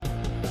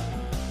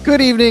Good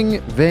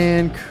evening,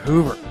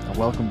 Vancouver, and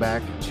welcome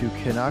back to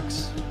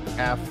Canucks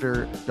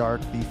After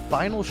Dark, the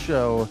final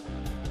show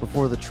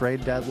before the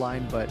trade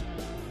deadline. But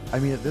I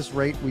mean, at this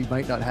rate, we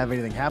might not have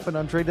anything happen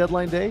on trade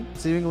deadline day,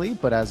 seemingly.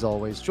 But as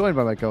always, joined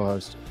by my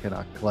co-host,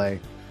 Canuck Clay.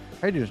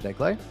 How you doing today,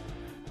 Clay?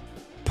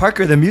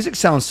 Parker, the music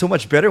sounds so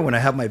much better when I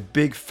have my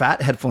big fat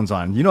headphones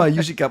on. You know, I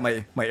usually got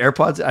my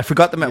AirPods. I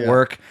forgot them at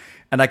work,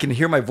 and I can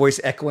hear my voice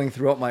echoing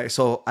throughout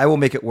so I will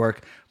make it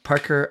work.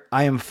 Parker,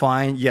 I am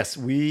fine. Yes,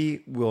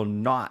 we will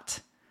not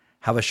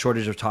have a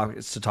shortage of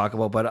topics to talk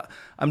about, but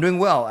I'm doing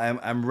well.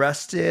 I'm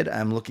rested.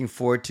 I'm looking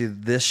forward to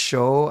this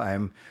show.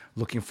 I'm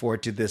looking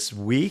forward to this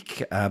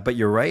week. But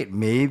you're right.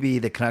 Maybe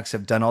the Canucks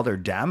have done all their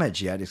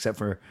damage yet, except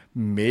for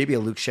maybe a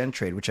Luke Schenn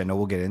trade, which I know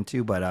we'll get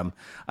into. But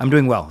I'm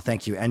doing well.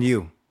 Thank you. And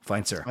you?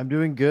 Fine, sir. I'm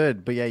doing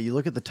good. But yeah, you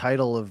look at the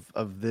title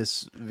of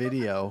this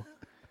video,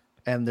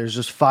 and there's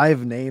just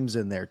 5 names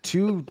in there,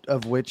 2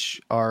 of which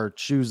are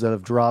shoes that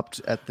have dropped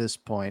at this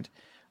point.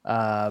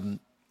 And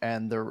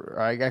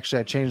I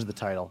changed the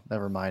title.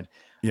 Never mind.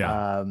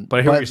 Yeah. But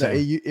I hear what you're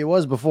saying. It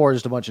was before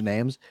just a bunch of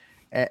names.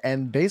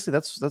 And basically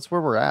that's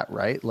where we're at,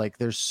 right? Like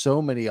there's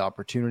so many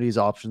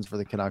options for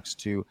the Canucks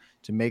to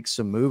make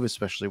some move,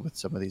 especially with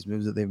some of these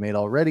moves that they've made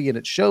already. And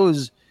it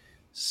shows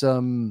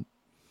some,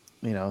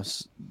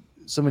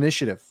 some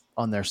initiative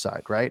on their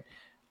side, right?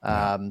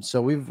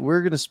 So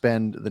we're going to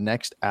spend the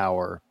next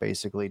hour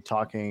basically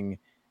talking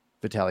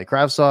Vitaly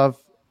Kravtsov,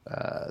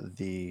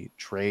 the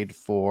trade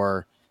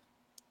for,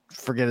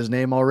 forget his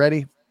name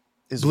already.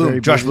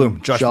 Josh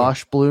Bloom.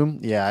 Josh Bloom.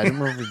 Yeah, I don't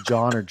remember if it's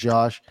John or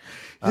Josh.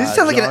 Does he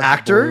sound like an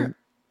actor? Bloom.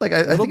 Like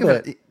I think of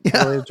it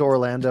related to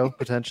Orlando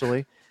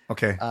potentially.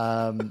 Okay.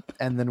 And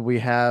then we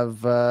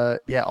have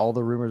all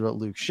the rumors about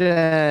Luke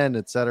Schenn,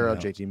 etc.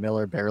 JT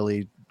Miller,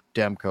 Barely,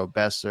 Demko,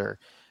 Besser,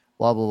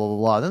 blah blah blah blah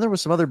blah. Then there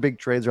was some other big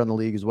trades around the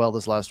league as well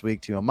this last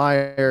week. Timo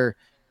Meier,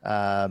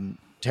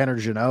 Tanner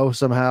Jeannot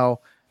somehow,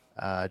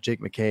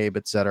 Jake McCabe,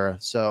 etc.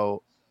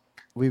 So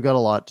we've got a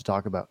lot to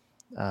talk about.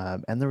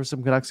 And there were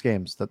some Canucks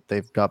games that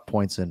they've got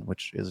points in,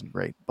 which isn't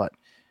great, but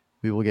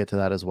we will get to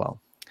that as well.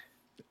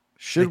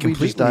 Should we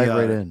just dive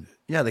right in?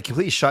 Yeah, they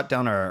completely shot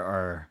down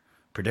our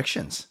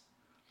predictions.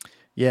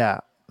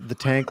 Yeah, the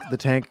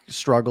tank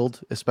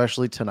struggled,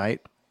 especially tonight,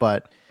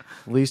 but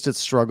at least it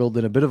struggled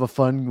in a bit of a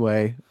fun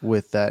way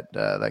with that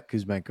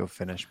Kuzmenko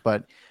finish.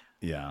 But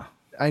yeah,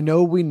 I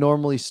know we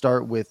normally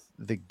start with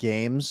the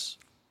games,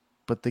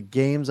 but the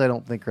games I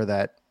don't think are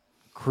that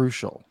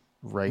crucial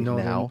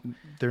now.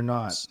 They're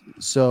not.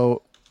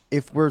 So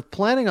if we're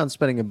planning on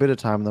spending a bit of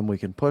time on them, we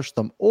can push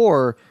them,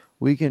 or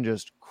we can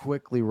just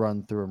quickly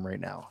run through them right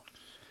now.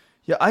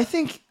 Yeah, I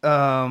think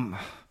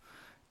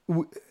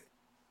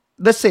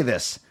let's say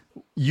this.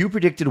 You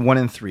predicted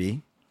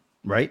 1-3,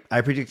 right? I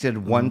predicted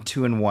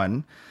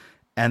 1-2-1,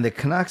 and the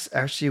Canucks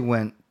actually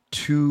went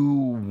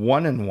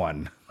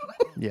 2-1-1.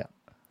 Yeah.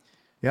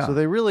 Yeah. So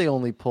they really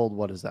only pulled,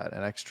 what is that?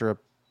 An extra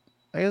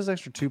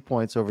 2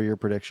 points over your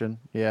prediction.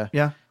 Yeah.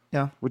 Yeah.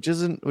 Yeah. Which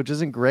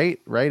isn't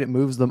great, right? It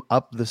moves them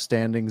up the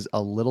standings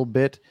a little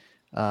bit.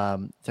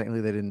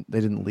 Technically they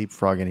didn't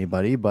leapfrog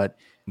anybody, but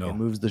it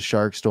moves the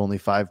Sharks to only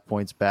 5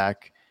 points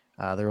back.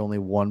 They're only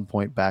 1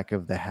 point back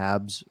of the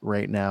Habs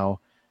right now.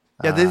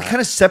 Yeah, they kind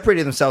of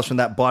separated themselves from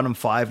that bottom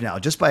 5 now,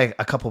 just by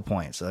a couple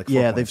points. Like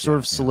they've sort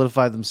of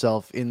solidified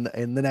themselves in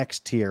the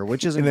next tier,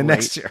 which isn't in the great,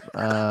 next tier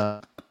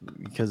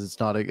because it's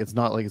not like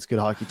it's good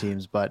hockey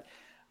teams, but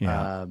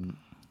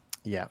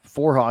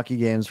 4 hockey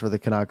games for the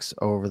Canucks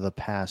over the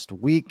past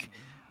week.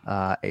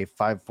 A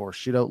 5-4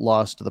 shootout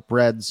loss to the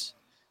Preds.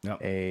 Yep.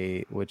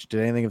 Did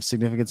anything of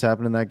significance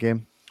happen in that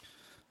game?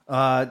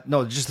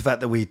 No, just the fact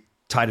that we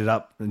tied it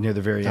up near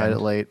the very end. Tied it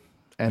late.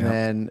 And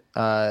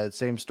then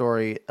same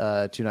story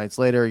 2 nights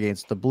later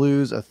against the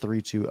Blues, a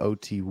 3-2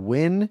 OT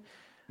win.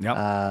 Yep.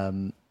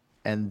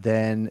 And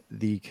then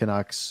the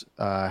Canucks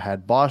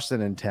had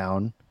Boston in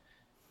town,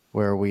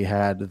 where we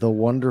had the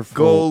wonderful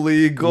goal.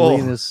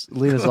 Linus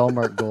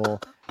Ullmark goal,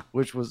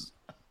 which was,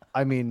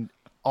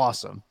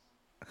 awesome,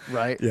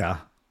 right? Yeah.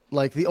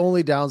 Like the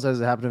only downside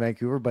is it happened in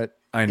Vancouver, but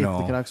I know if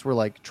the Canucks were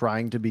like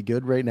trying to be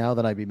good right now,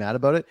 then I'd be mad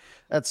about it.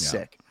 That's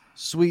sick.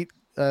 Sweet.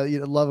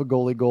 Love a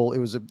goalie goal. It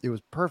was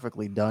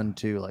perfectly done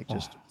too. Like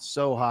just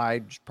so high,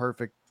 just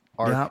perfect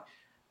arc.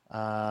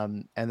 Yeah.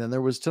 And then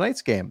there was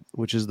tonight's game,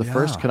 which is the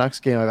first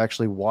Canucks game I've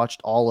actually watched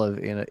all of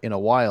in a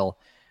while.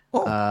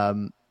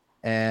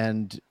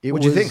 And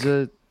what'd you think?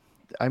 The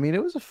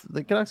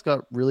Canucks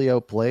got really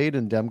outplayed,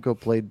 and Demko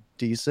played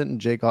decent,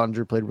 and Jake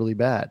Ottinger played really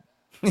bad.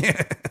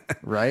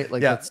 Right?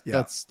 Like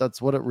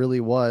that's what it really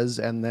was.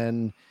 And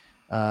then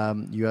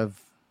you have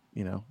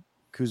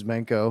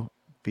Kuzmenko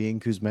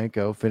being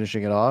Kuzmenko,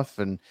 finishing it off,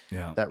 and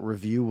that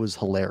review was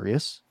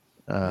hilarious.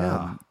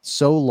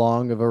 So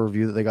long of a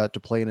review that they got to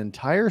play an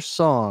entire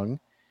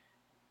song,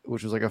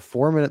 which was like a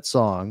 4-minute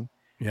song.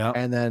 Yeah.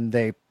 And then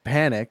they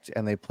panicked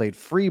and they played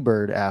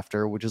Freebird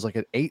after, which is like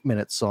an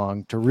 8-minute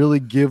song to really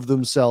give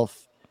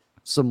themselves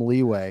some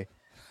leeway.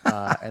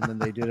 And then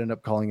they did end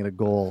up calling it a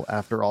goal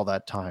after all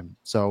that time.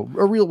 So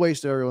a real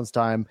waste of everyone's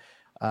time.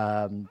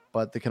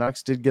 But the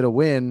Canucks did get a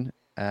win.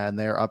 and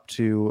they're up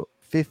to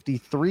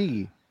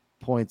 53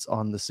 points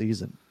on the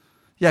season.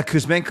 Yeah,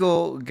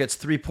 Kuzmenko gets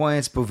 3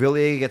 points.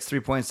 Beauvillier gets 3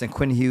 points. And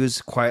Quinn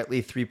Hughes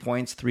quietly 3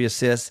 points, 3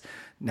 assists.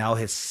 Now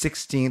his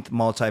 16th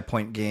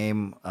multi-point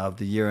game of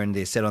the year. And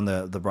they said on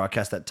the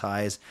broadcast that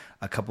ties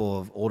a couple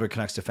of older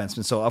Canucks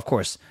defensemen. So, of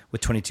course,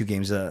 with 22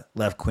 games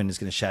left, Quinn is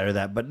going to shatter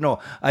that. But no,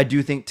 I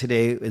do think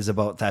today is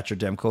about Thatcher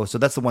Demko. So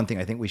that's the one thing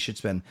I think we should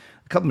spend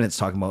a couple minutes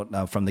talking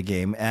about from the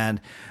game.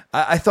 And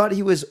I thought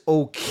he was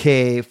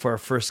okay for a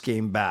first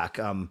game back.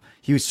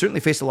 He certainly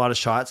faced a lot of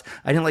shots.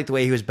 I didn't like the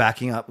way he was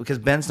backing up because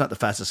Ben's not the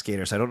fastest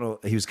skater. So I don't know.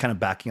 He was kind of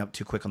backing up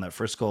too quick on that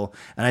first goal.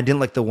 And I didn't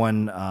like the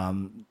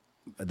one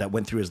that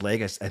went through his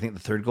leg. I think the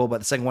third goal, but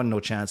the second one, no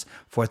chance.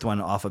 Fourth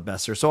one off of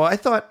Besser. So I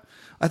thought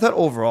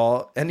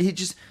overall, and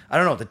I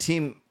don't know, the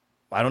team,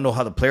 I don't know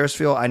how the players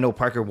feel. I know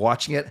Parker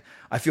watching it,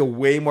 I feel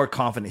way more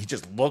confident. He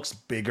just looks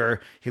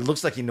bigger. He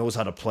looks like he knows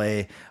how to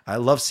play. I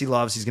love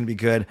Silovs. He's going to be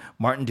good.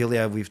 Martin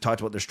Delia, we've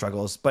talked about their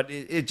struggles, but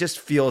it just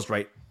feels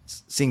right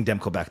seeing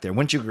Demko back there.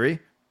 Wouldn't you agree?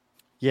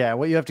 Yeah,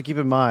 what you have to keep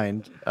in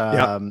mind,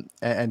 and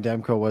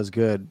Demko was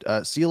good.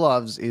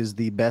 Silovs is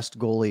the best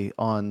goalie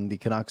on the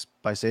Canucks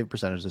by save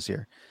percentage this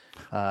year.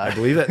 I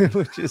believe it,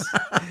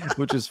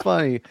 which is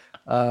funny.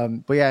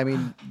 But yeah, I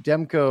mean,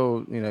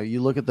 Demko, you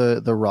look at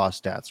the raw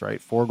stats, right?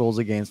 4 goals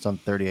against on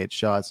 38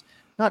 shots.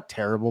 Not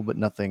terrible, but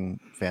nothing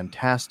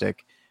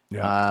fantastic.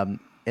 Yeah.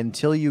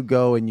 Until you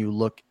go and you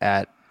look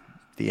at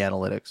the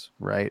analytics,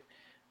 right?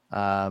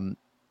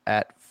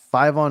 At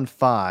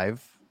 5-on-5,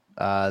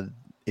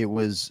 it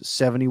was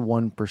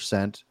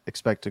 71%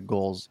 expected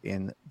goals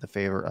in the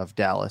favor of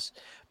Dallas.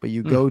 But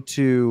you go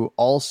to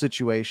all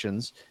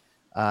situations,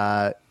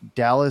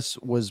 Dallas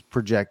was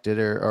projected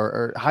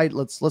or high.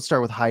 Let's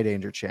start with high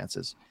danger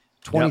chances.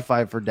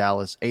 25 for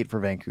Dallas, 8 for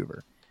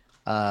Vancouver.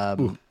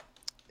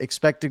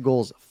 Expected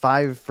goals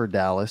 5 for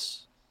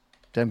Dallas.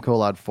 Demko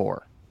allowed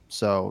 4.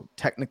 So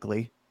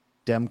technically,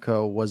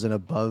 Demko was an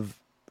above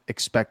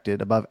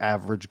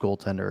average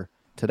goaltender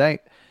today.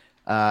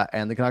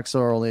 And the Canucks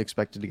are only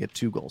expected to get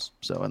 2 goals.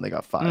 And they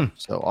got 5.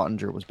 So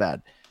Ottinger was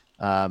bad.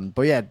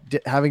 But yeah,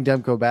 having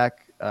Demko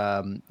back,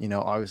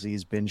 obviously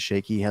he's been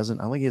shaky. I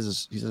think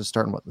he's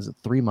starting, what is it,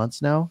 3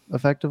 months now,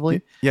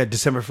 effectively? Yeah,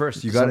 December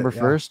 1st. December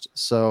 1st.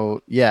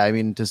 So yeah, I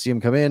mean, to see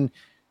him come in,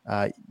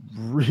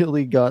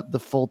 really got the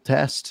full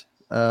test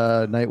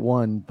night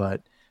 1,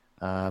 but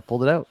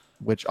pulled it out,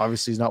 which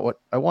obviously is not what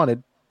I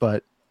wanted,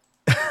 but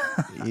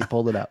he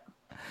pulled it out.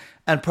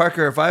 And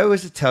Parker, if I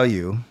was to tell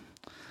you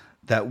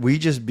that we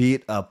just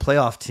beat a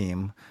playoff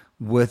team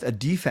with a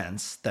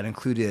defense that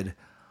included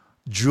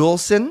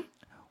Juleson,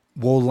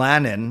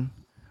 Wolanin,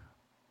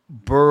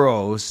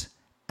 Burrows,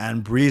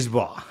 and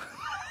Brisebois.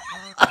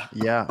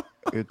 Yeah,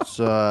 it's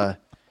well,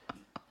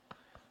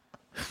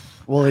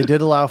 they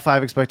did allow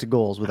 5 expected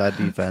goals with that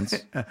defense,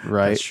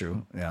 right? That's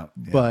true. Yeah.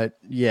 But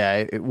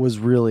yeah, it was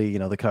really,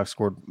 the Canucks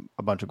scored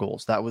a bunch of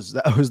goals. That was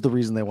the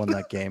reason they won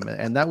that game,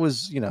 and that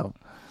was,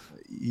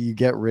 you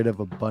get rid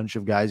of a bunch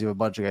of guys, you have a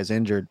bunch of guys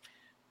injured.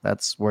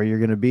 That's where you're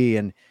going to be.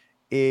 And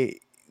the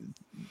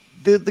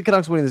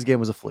Canucks winning this game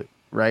was a fluke,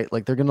 right?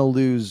 Like, they're going to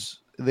lose.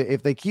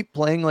 If they keep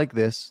playing like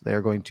this,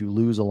 they're going to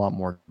lose a lot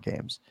more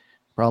games.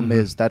 Problem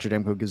is Thatcher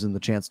Demko gives them the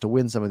chance to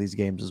win some of these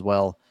games as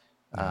well.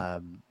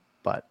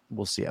 But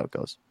we'll see how it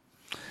goes.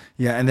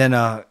 Yeah. And then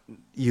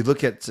you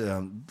look at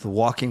the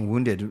walking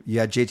wounded. You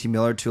had JT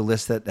Miller to a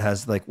list that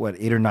has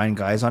 8 or 9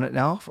 guys on it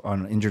now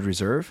on injured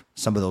reserve.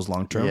 Some of those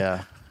long-term.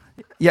 Yeah.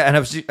 Yeah. And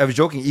I was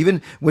joking,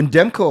 even when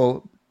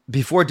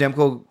before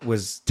Demko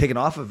was taken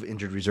off of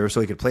injured reserve so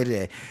he could play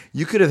today,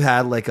 you could have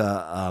had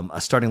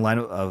a starting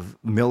lineup of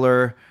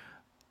Miller,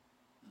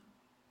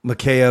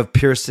 Mikheyev,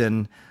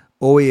 Pearson,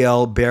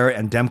 OEL, Bear,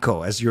 and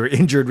Demko as your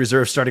injured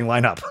reserve starting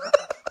lineup.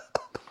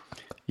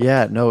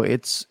 Yeah, no,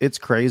 it's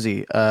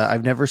crazy.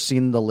 I've never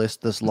seen the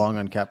list this long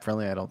on Cap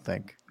Friendly, I don't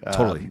think.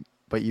 Totally.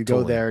 But you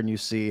go there and you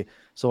see,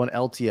 so on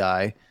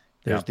LTI,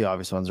 there's the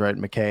obvious ones, right?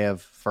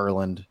 Mikheyev,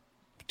 Ferland,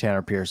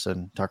 Tanner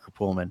Pearson, Tucker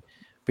Pullman.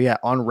 But yeah,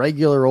 on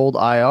regular old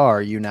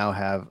IR, you now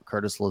have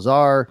Curtis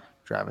Lazar,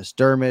 Travis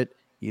Dermott,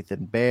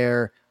 Ethan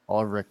Bear,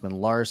 Oliver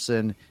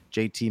Ekman-Larsson.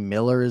 JT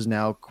Miller is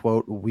now,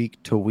 quote,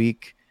 week to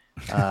week.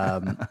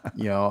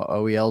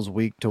 OEL's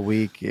week to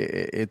week.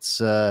 It's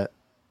the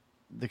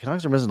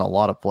Canucks are missing a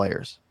lot of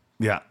players.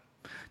 Yeah.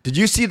 Did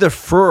you see the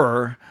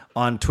furor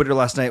on Twitter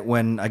last night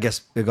when I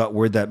guess it got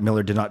word that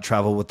Miller did not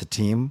travel with the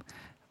team?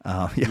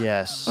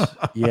 Yes.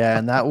 Yeah,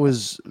 and that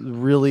was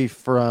really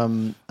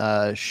from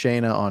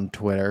Shayna on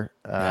Twitter.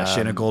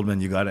 Shayna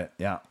Goldman, you got it.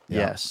 Yeah.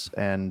 Yes,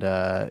 and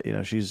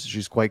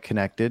she's quite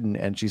connected,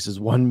 and she says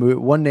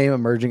one name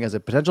emerging as a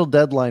potential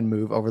deadline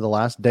move over the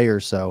last day or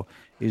so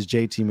is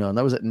JT Miller. And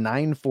that was at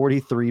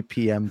 9:43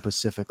 p.m.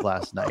 Pacific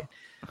last night.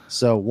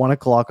 So 1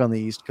 o'clock on the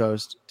East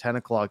Coast, 10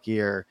 o'clock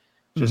here,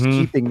 just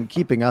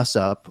keeping us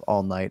up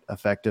all night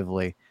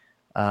effectively.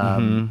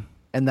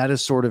 And that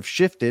has sort of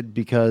shifted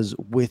because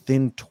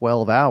within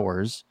 12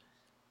 hours,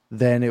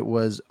 then it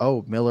was,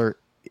 Miller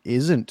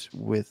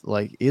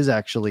is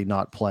actually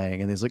not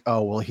playing, and he's like,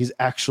 oh well, he's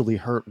actually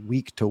hurt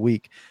week to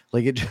week.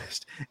 Like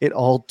it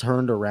all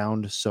turned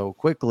around so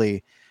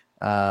quickly.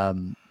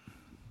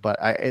 But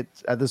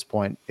at this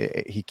point,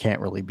 he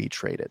can't really be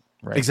traded,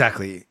 right?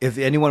 Exactly. If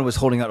anyone was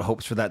holding out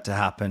hopes for that to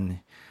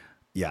happen,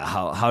 yeah,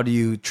 how do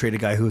you trade a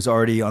guy who's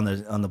already on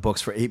the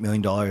books for $8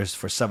 million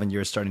for 7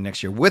 years starting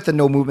next year with a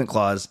no movement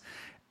clause?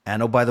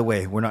 And oh, by the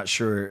way, we're not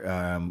sure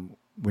how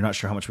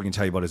much we can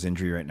tell you about his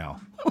injury right now.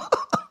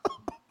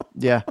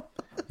 Yeah.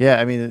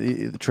 I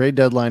mean, the trade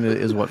deadline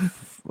is what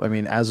I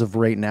mean, as of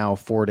right now,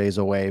 4 days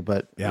away,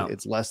 but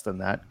it's less than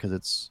that because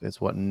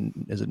it's what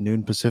is it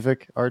noon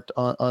Pacific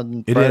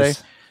on Friday?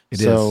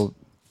 It is.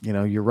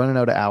 You're running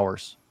out of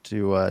hours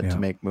to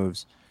make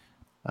moves.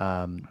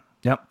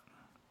 Yep.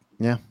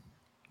 Yeah.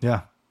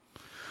 Yeah.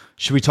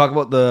 Should we talk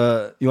about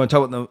you want to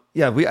talk about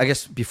I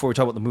guess before we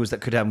talk about the moves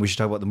that could happen, we should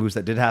talk about the moves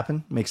that did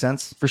happen. Make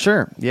sense? For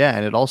sure. Yeah.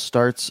 And it all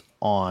starts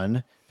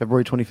on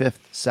February 25th,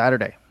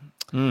 Saturday,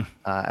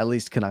 at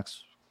least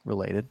Canucks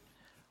related.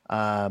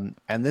 And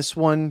this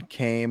one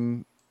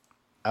came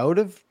out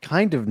of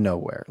kind of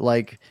nowhere.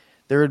 Like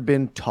there had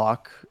been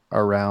talk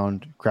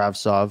around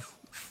Kravtsov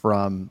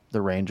from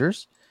the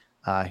Rangers.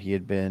 He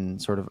had been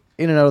sort of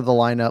in and out of the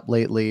lineup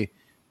lately.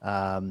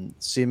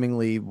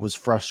 Seemingly was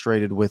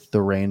frustrated with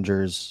the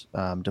Rangers'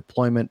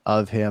 deployment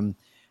of him.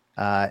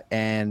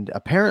 And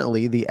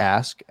apparently the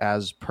ask,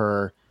 as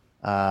per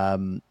a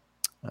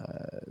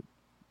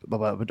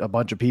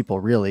bunch of people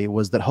really,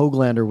 was that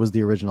Höglander was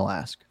the original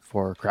ask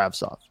for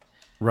Kravtsov.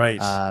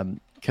 Right.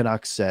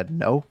 Canucks said,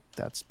 no,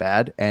 that's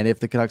bad. And if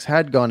the Canucks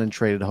had gone and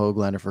traded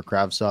Höglander for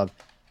Kravtsov,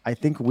 I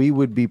think we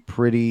would be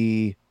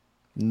pretty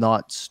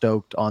not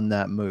stoked on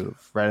that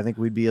move, right? I think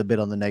we'd be a bit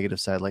on the negative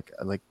side. Like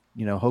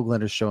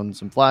Höglander's shown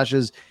some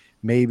flashes.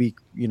 Maybe,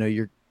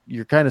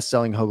 you're kind of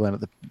selling Höglander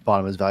at the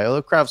bottom of his value,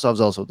 although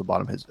Kravtsov's also at the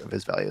bottom of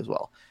his value as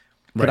well.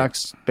 Right.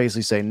 Canucks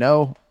basically say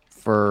no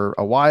for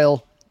a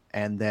while,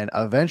 and then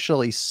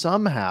eventually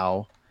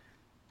somehow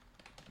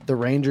the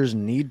Rangers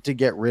need to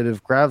get rid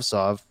of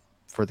Kravtsov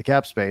for the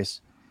cap space,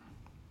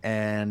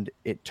 and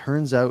it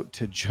turns out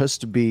to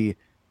just be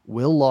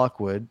Will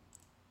Lockwood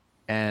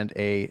and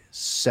a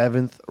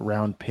 7th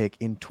round pick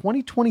in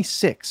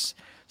 2026.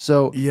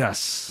 So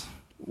yes,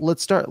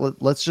 let's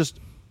start. Let's just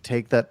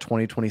take that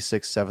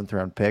 2026 7th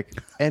round pick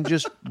and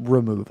just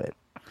remove it.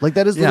 Like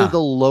that is literally the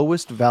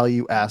lowest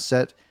value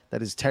asset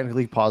that is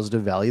technically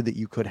positive value that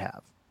you could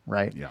have,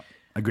 right? Yeah,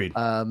 agreed.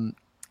 And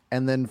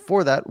then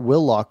for that,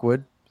 Will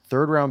Lockwood,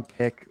 3rd round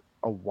pick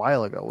a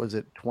while ago. Was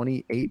it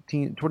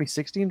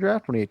 2016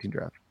 draft?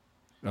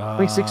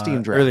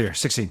 2016 draft. Earlier,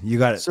 16. You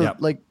got it. So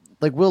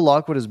like Will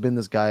Lockwood has been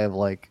this guy of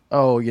like,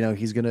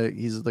 he's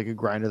like a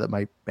grinder that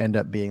might end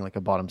up being like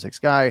a bottom 6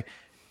 guy.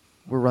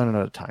 We're running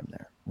out of time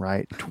there,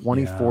 right?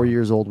 24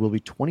 years old, will be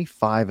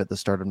 25 at the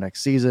start of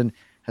next season,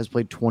 has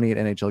played 28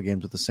 NHL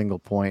games with a single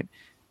point,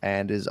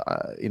 and is,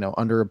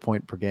 under a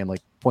point per game,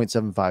 like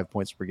 0.75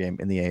 points per game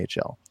in the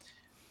AHL.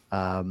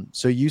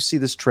 So you see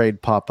this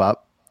trade pop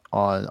up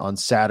on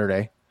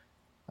Saturday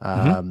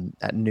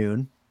at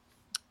noon.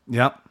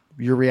 Yep.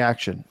 Your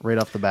reaction right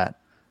off the bat?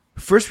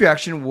 First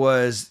reaction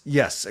was,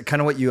 yes,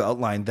 kind of what you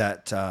outlined,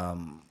 that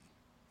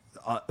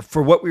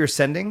for what we were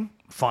sending,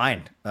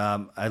 fine.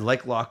 I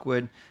like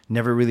Lockwood,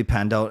 never really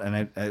panned out.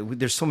 And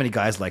there's so many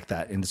guys like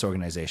that in this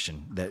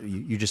organization that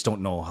you just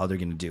don't know how they're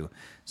going to do.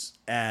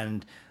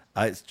 And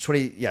the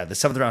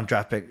 7th round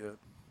draft pick,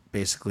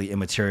 basically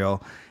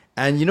immaterial.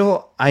 And,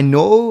 I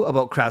know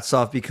about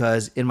Kravtsov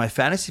because in my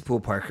fantasy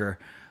pool, Parker,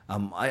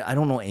 I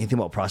don't know anything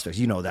about prospects.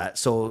 You know that.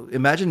 So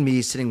imagine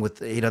me sitting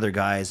with 8 other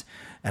guys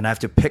and I have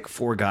to pick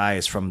 4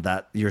 guys from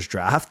that year's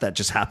draft that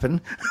just happened.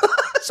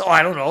 So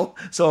I don't know.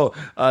 So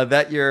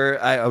that year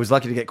I was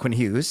lucky to get Quinn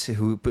Hughes,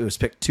 who was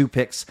picked 2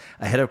 picks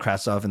ahead of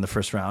Kravtsov in the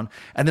 1st round.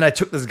 And then I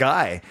took this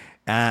guy.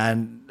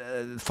 And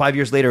 5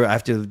 years later, I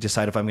have to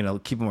decide if I'm going to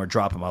keep him or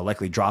drop him. I'll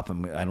likely drop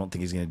him. I don't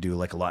think he's going to do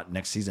like a lot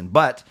next season.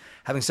 But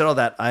having said all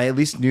that, I at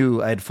least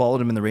knew I had followed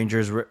him in the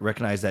Rangers,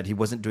 recognized that he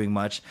wasn't doing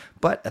much.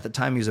 But at the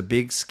time, he was a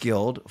big,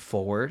 skilled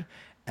forward.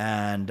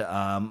 And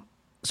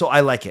so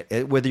I like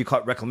it. Whether you call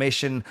it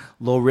reclamation,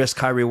 low risk,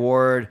 high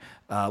reward,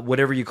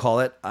 whatever you call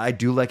it, I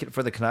do like it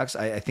for the Canucks.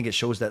 I think it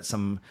shows that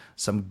some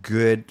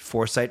good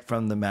foresight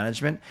from the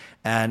management.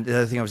 And the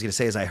other thing I was going to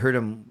say is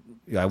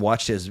I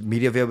watched his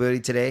media availability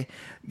today.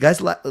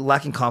 Guy's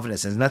lacking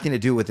confidence. It has nothing to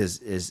do with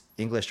his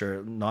English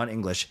or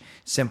non-English.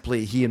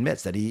 Simply, he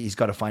admits that he's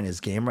got to find his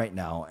game right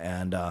now,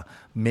 and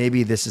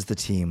maybe this is the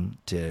team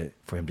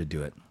for him to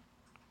do it.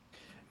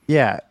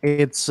 Yeah,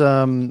 it's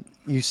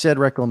you said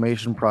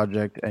reclamation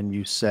project, and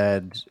you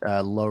said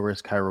low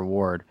risk, high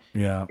reward.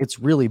 Yeah, it's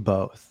really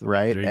both,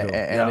 right?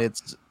 And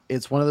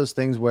it's one of those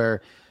things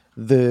where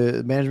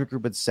the management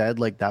group had said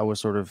like that was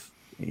sort of.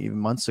 Even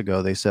months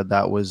ago, they said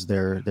that was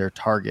their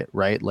target,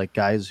 right? Like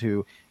guys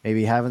who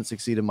maybe haven't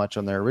succeeded much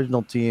on their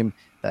original team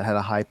that had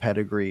a high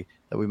pedigree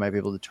that we might be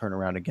able to turn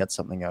around and get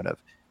something out of.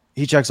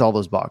 He checks all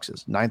those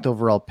boxes. 9th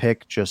overall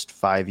pick just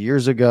 5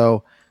 years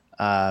ago,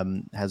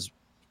 has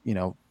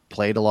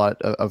played a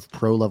lot of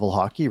pro level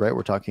hockey, right?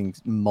 We're talking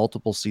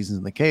multiple seasons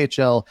in the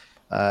KHL,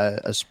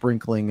 a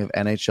sprinkling of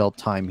NHL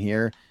time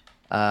here.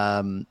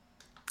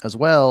 As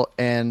well.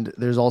 And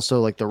there's also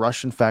like the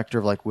Russian factor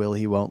of like,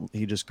 won't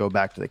he just go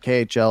back to the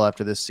KHL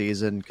after this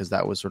season? Because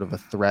that was sort of a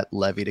threat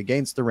levied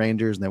against the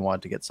Rangers and they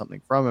wanted to get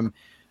something from him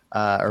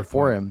or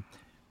for him.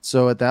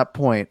 So at that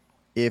point,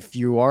 if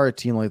you are a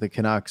team like the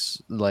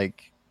Canucks,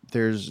 like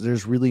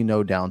there's really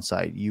no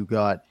downside. You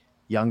got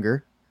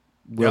younger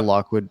Will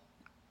Lockwood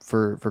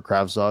for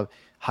Kravtsov,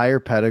 higher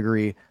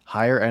pedigree,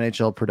 higher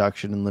NHL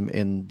production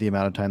in the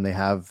amount of time they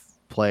have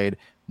played,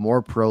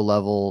 more pro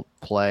level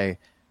play.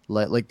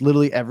 Like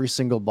literally every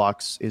single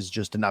box is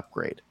just an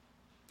upgrade.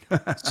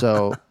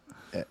 So,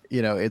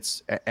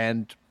 it's,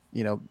 and,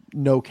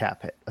 no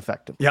cap hit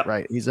effectively,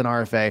 right? He's an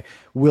RFA,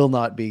 will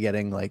not be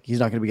getting he's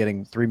not going to be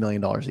getting $3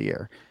 million a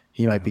year.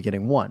 He might be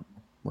getting one,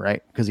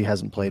 right? Because he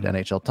hasn't played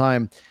NHL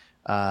time.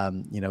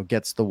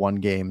 Gets the one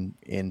game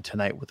in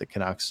tonight with the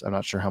Canucks. I'm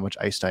not sure how much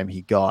ice time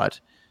he got.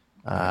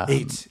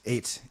 8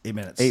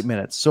 minutes. 8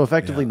 minutes. So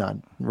effectively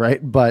none,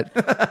 right? But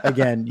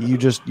again, you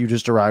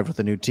just arrived with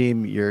a new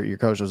team. Your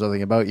coach knows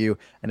nothing about you,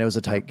 and it was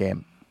a tight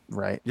game,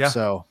 right? Yeah.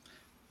 So,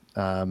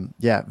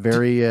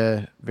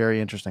 very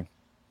interesting.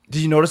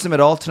 Did you notice him at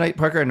all tonight,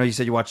 Parker? I know you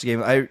said you watched the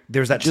game.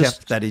 There's that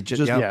tip that he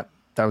just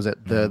that was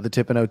it. The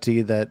tip in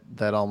OT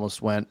that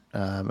almost went,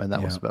 and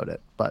that was about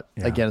it. But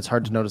again, it's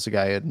hard to notice a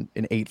guy in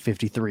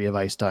 8:53 of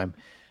ice time.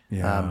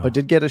 But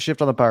did get a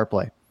shift on the power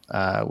play.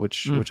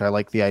 Which I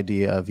like the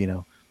idea of,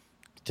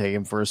 take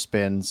him for a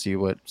spin, see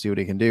what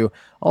he can do.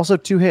 Also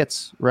 2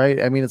 hits, right?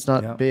 I mean, it's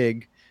not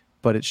big,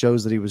 but it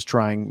shows that he was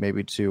trying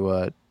maybe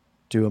to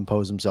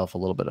impose himself a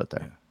little bit out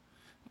there. Yeah.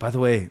 By the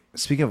way,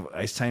 speaking of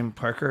ice time,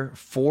 Parker,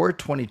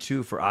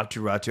 4:22 for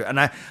Aatu Räty.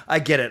 And I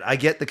get it. I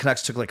get the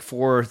Canucks took like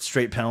 4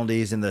 straight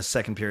penalties in the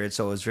second period,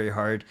 so it was very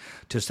hard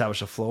to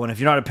establish a flow. And if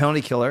you're not a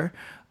penalty killer,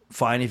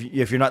 fine.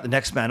 If you're not the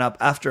next man up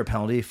after a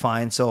penalty,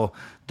 fine. So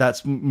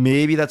that's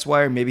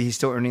why, or maybe he's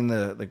still earning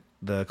the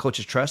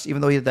coach's trust,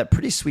 even though he had that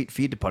pretty sweet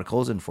feed to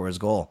Podkolzin for his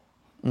goal.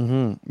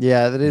 Mm-hmm.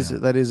 Yeah,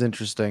 that is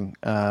interesting.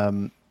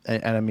 And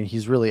I mean,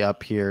 he's really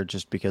up here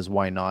just because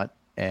why not?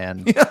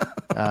 And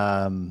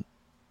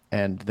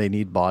and they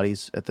need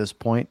bodies at this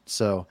point.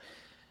 So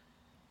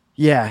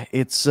yeah,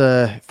 it's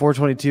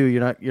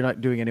 4:22. You're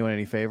not doing anyone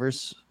any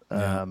favors.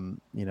 The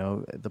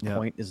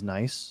point is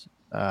nice.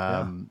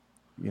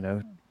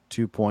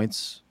 2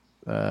 points,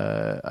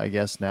 I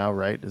guess now,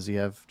 right?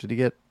 Did he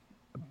get?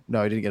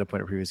 No, he didn't get a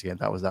point in previous game.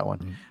 That was that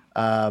one.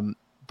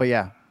 But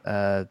yeah,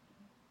 I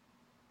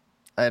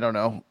don't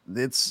know.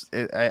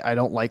 I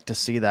don't like to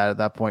see that at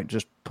that point.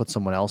 Just put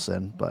someone else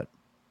in, but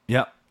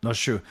yeah, no, it's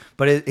true.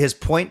 But his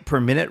point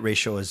per minute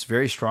ratio is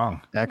very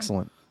strong.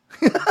 Excellent.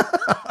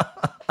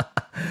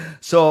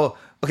 So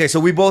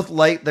we both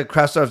like the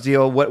Kravtsov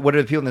deal. What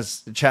are the people in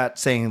this chat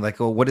saying? Like,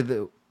 what did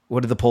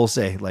the poll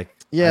say? Like,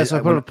 yeah, so I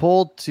put a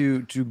poll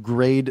to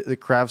grade the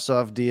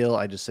Kravtsov deal.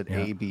 I just said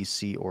A, B,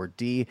 C, or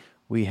D.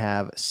 We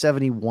have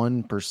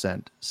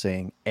 71%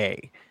 saying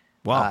A.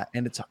 Wow.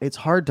 And it's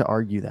hard to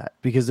argue that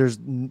because there's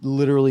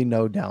literally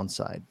no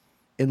downside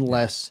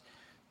unless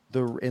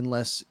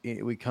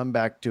we come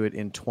back to it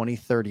in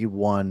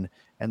 2031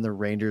 and the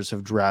Rangers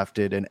have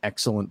drafted an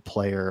excellent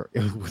player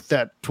with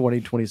that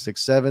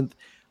 2026 7th,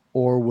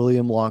 or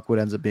William Lockwood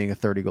ends up being a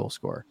 30-goal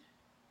scorer.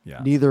 Yeah.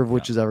 Neither of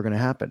which is ever going to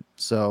happen.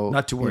 So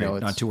not too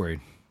worried. Not too worried.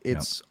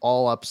 It's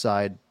all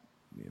upside.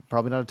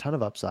 Probably not a ton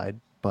of upside,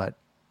 but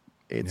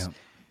it's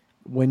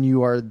when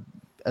you are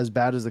as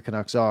bad as the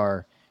Canucks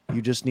are,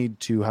 you just need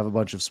to have a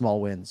bunch of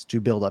small wins to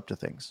build up to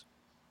things.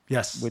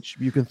 Yes. Which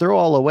you can throw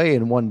all away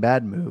in one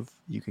bad move.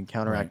 You can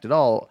counteract it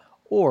all,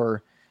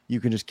 or you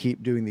can just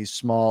keep doing these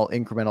small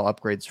incremental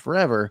upgrades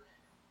forever,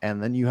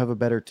 and then you have a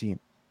better team.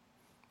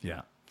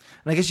 Yeah.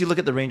 And I guess you look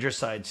at the Rangers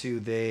side too.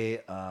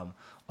 They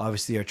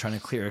obviously are trying to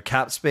clear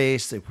cap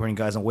space. They're putting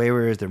guys on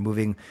waivers. They're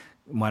moving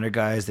minor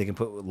guys. They can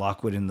put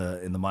Lockwood in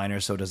the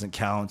minors, so it doesn't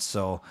count.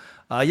 So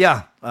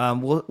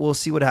we'll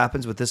see what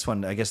happens with this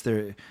one. I guess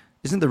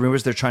isn't the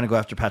rumors they're trying to go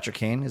after Patrick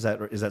Kane. Is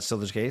that still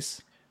the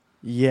case?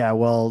 Yeah,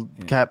 well,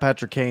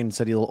 Patrick Kane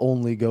said he'll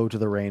only go to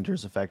the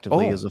Rangers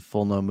effectively as a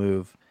full no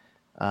move.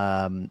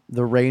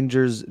 The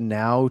Rangers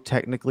now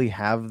technically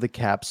have the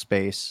cap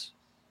space,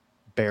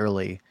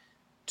 barely,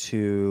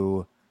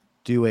 to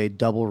do a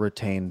double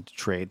retained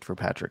trade for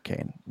Patrick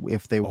Kane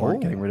if they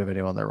weren't getting rid of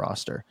anyone on their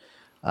roster.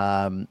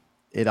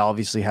 It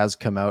obviously has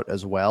come out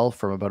as well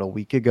from about a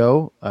week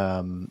ago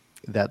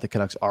that the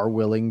Canucks are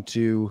willing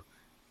to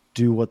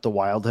do what the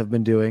Wild have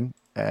been doing.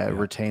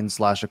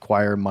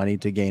 Retain/acquire money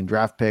to gain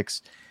draft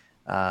picks.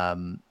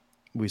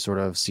 We sort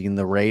of seen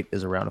the rate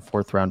is around a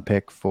 4th round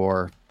pick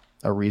for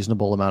a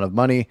reasonable amount of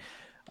money.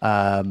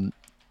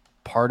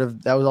 Part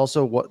of that was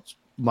also one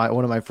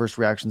of my first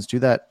reactions to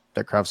that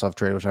Kravtsov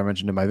trade, which I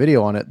mentioned in my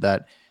video on it,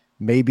 that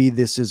maybe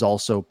this is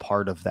also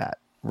part of that,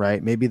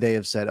 right? Maybe they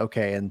have said,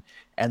 okay,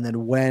 and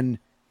then when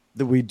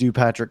that we do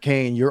Patrick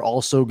Kane, you're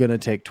also going to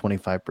take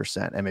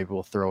 25%, and maybe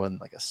we'll throw in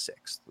like a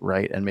sixth,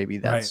 right? And maybe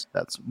that's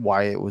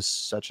why it was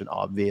such an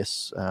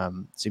obvious,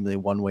 seemingly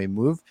one-way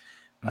move.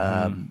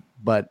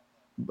 But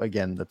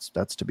again,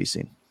 that's to be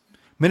seen.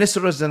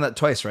 Minnesota's done that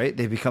twice, right?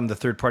 They've become the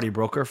third-party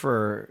broker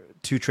for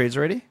 2 trades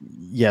already.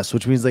 Yes,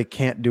 which means they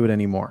can't do it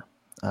anymore.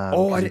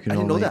 I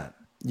didn't know that.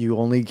 You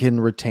only can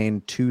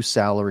retain 2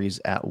 salaries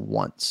at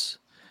once.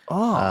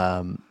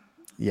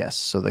 Yes.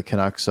 So the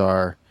Canucks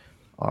are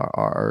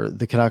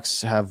the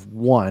Canucks have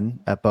one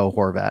at Bo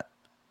Horvat.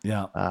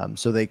 Yeah.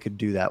 So they could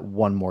do that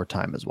one more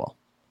time as well.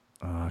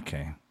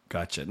 Okay.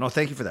 Gotcha. No,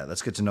 thank you for that.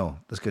 That's good to know.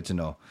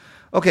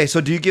 Okay. So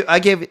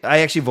I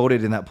actually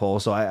voted in that poll.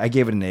 So I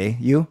gave it an A.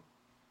 You?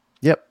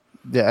 Yep.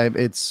 Yeah.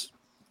 It's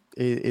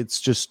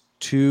just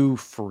too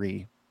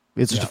free.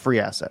 It's just a free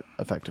asset,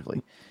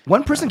 effectively.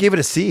 One person gave it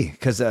a C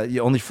because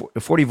you only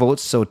 40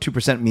 votes. So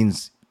 2%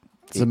 means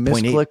it's a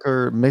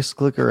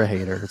misclick or a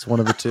hater. It's one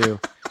of the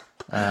two.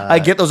 I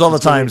get those all the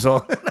time.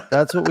 So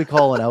that's what we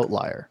call an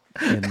outlier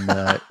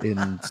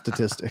in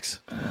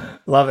statistics.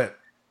 Love it.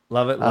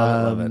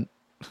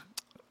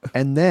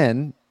 And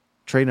then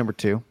trade number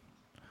 2.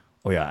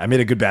 Oh yeah, I made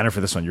a good banner for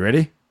this one. You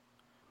ready?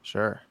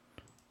 Sure.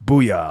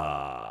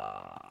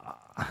 Booyah.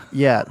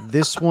 Yeah,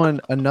 this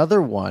one,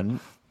 another one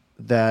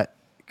that,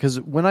 because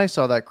when I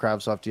saw that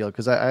Kravtsov deal,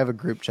 because I have a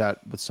group chat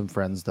with some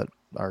friends that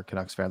are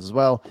Canucks fans as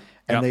well,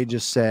 and they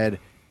just said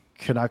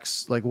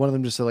Canucks, like one of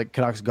them just said like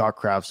Canucks got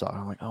Kravtsov.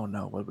 I'm like, oh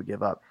no, what did we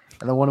give up?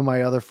 And then one of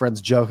my other friends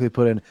jokingly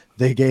put in,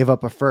 they gave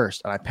up a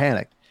first, and I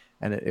panicked,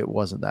 and it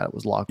wasn't that, it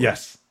was Lockwood.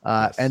 Yes.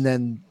 And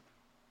then,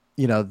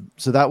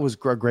 so that was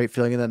a great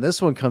feeling. And then this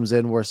one comes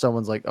in where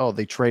someone's like, oh,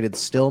 they traded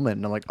Stillman,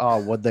 and I'm like,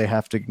 oh, what'd they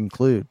have to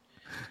include?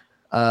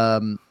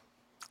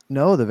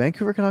 No, the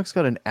Vancouver Canucks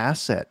got an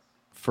asset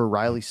for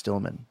Riley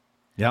Stillman.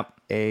 Yep.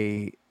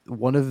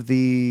 One of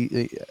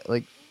the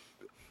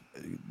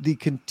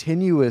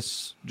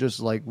continuous just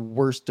like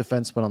worst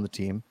defenseman on the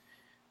team,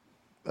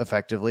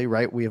 effectively,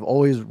 right? We have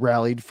always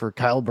rallied for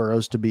Kyle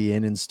Burroughs to be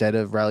in instead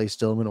of Riley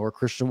Stillman, or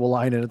Christian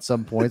Wolainen at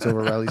some points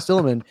over Riley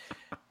Stillman.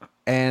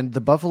 And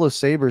the Buffalo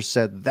Sabres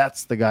said,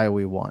 that's the guy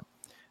we want.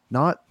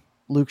 Not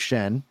Luke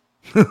Schenn,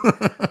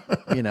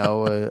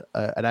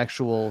 an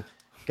actual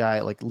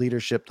guy like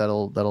leadership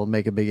that'll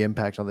make a big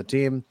impact on the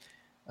team,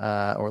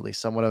 or at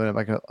least somewhat of an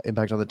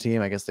impact on the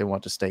team. I guess they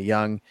want to stay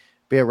young.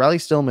 But yeah, Riley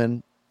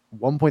Stillman,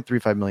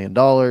 $1.35 million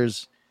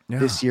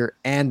this year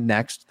and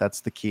next. That's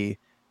the key.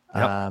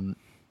 Yep.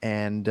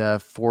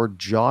 And for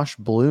Josh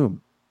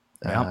Bloom,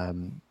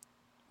 who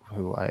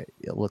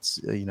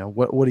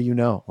what do you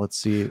know? Let's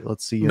see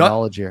your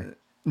knowledge here.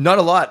 Not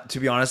a lot, to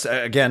be honest.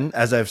 Again,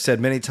 as I've said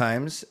many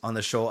times on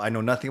the show, I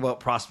know nothing about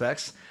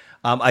prospects.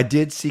 I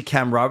did see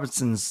Cam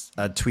Robertson's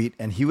tweet,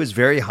 and he was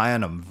very high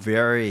on him,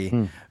 very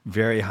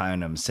high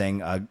on him,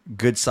 saying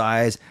good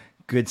size,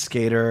 good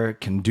skater,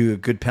 can do a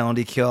good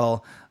penalty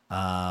kill.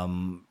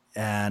 And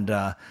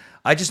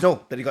I just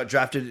know that he got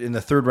drafted in the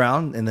 3rd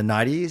round in the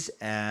 90s,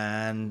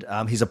 and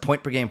he's a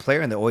point per game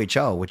player in the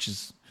OHL, which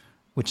is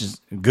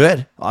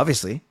good,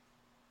 obviously.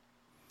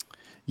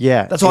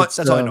 Yeah, that's all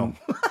I know.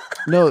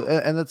 No,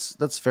 and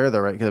that's fair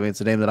though, right? Because I mean,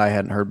 it's a name that I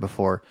hadn't heard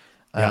before.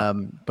 Yeah.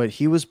 But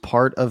he was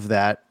part of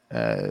that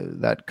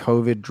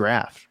COVID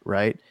draft,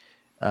 right?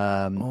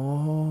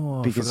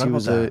 Because he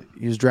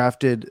was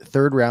drafted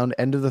 3rd round,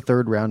 end of the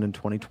 3rd round in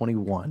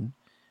 2021.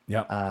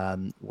 Yeah.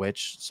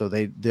 So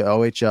the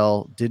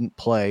OHL didn't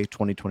play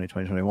 2020,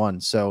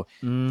 2021. So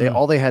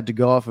all they had to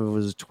go off of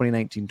was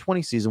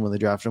 2019-20 season when they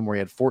drafted him, where he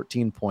had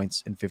 14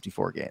 points in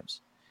 54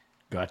 games.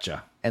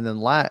 Gotcha. And then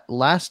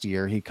last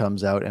year he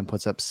comes out and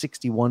puts up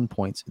 61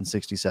 points in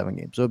 67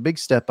 games. So a big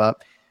step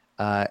up.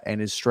 And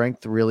his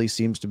strength really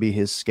seems to be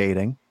his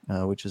skating,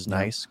 which is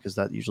nice, because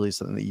that usually is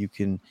something that you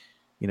can,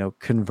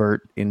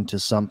 convert into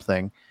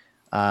something.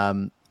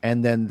 And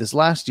then this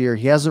last year,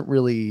 he hasn't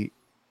really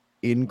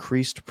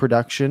increased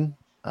production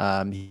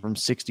from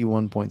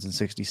 61 points in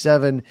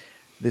 67.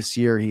 This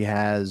year, he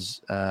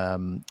has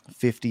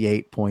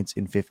 58 points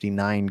in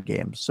 59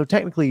 games. So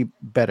technically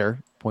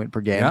better point per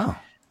game. Yeah.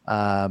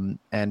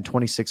 And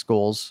 26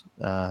 goals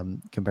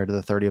compared to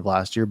the 30 of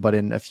last year, but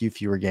in a few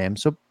fewer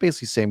games. So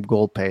basically same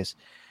goal pace.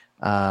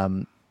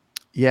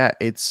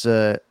 It's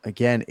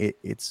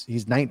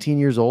he's 19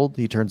 years old.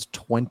 He turns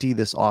 20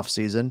 this off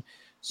season.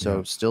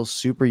 So still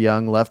super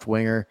young, left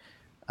winger.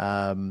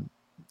 And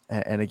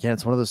again,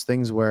 it's one of those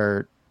things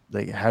where,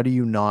 like, how do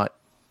you not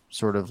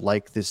sort of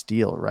like this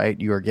deal, right?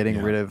 You are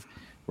getting rid of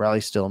Riley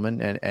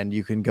Stillman, and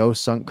you can go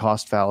sunk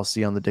cost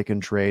fallacy on the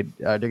Dickinson trade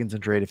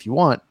if you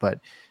want, but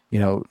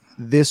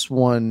this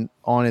one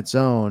on its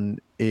own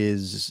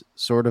is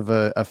sort of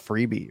a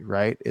freebie,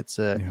 right? It's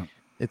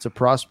a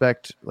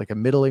prospect, like a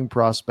middling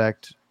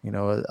prospect,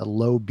 a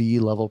low B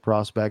level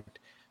prospect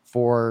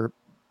for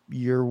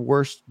your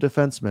worst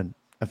defenseman,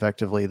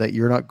 effectively, that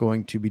you're not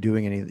going to be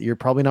doing you're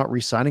probably not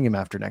re-signing him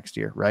after next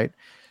year, right?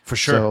 For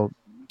sure. So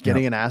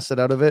getting an asset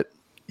out of it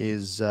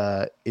is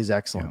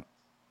excellent.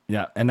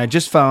 Yeah. And I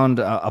just found,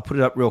 I'll put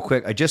it up real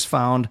quick. I just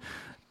found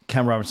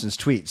Cam Robinson's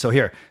tweet. So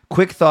here,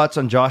 quick thoughts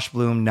on Josh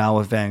Bloom now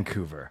with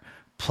Vancouver.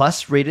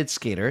 Plus rated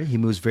skater. He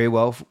moves very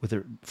well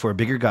for a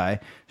bigger guy.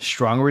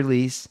 Strong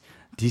release,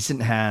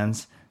 decent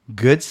hands,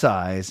 good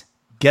size,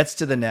 gets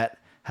to the net,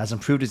 has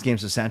improved his game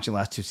substantially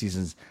last 2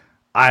 seasons.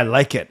 I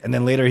like it. And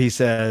then later he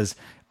says,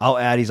 I'll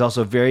add, he's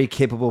also a very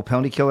capable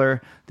penalty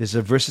killer. There's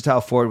a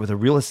versatile forward with a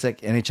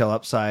realistic NHL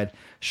upside.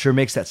 Sure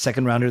makes that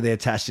second rounder they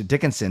attached to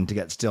Dickinson to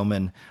get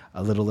Stillman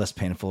a little less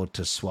painful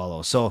to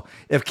swallow. So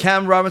if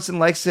Cam Robinson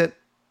likes it,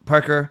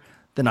 Parker,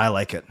 then I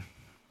like it.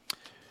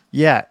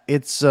 Yeah,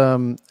 it's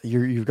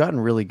you've gotten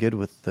really good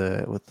with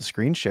the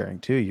screen sharing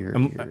too.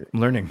 I'm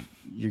learning.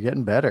 You're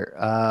getting better.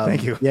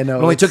 Thank you. Yeah, no,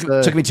 it only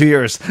took me 2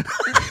 years.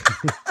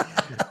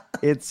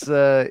 It's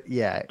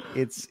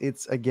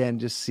it's again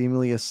just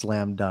seemingly a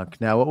slam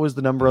dunk. Now, what was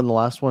the number on the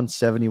last one?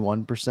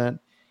 71%.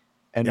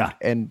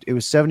 And it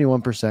was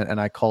 71%,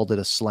 and I called it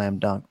a slam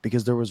dunk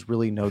because there was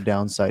really no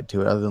downside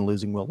to it other than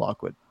losing Will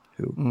Lockwood,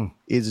 who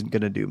isn't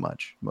going to do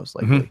much, most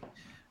likely. Mm-hmm.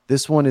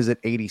 This one is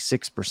at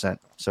 86%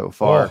 so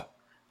far.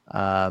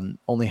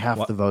 Only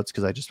half the votes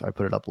because I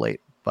put it up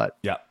late. But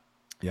yeah.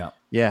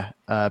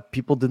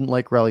 People didn't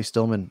like Riley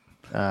Stillman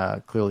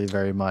clearly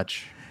very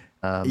much.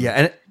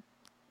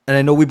 And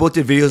I know we both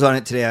did videos on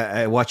it today.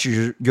 I watched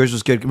yours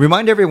was good.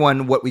 Remind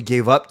everyone what we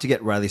gave up to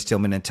get Riley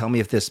Stillman, and tell me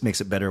if this makes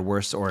it better,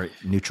 worse, or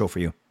neutral for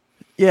you.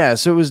 Yeah,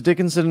 so it was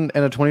Dickinson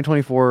and a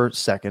 2024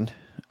 second.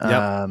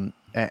 Yep.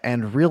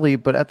 And really,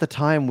 but at the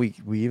time we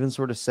even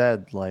sort of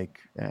said, like,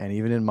 and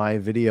even in my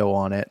video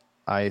on it,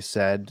 I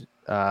said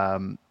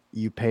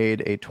you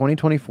paid a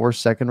 2024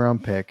 second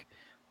round pick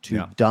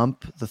to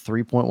dump the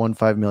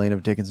 $3.15 million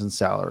of Dickinson's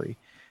salary.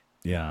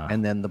 Yeah.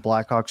 And then the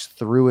Blackhawks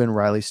threw in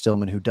Riley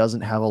Stillman, who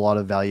doesn't have a lot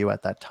of value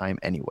at that time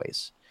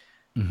anyways.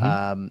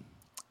 Mm-hmm.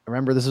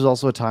 Remember, this is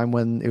also a time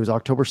when it was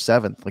October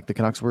 7th. Like the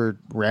Canucks were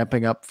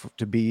ramping up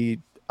to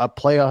be a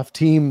playoff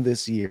team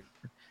this year.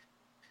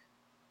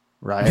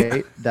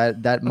 Right?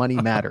 that money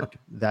mattered.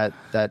 That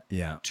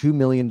 $2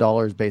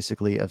 million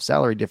basically of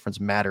salary difference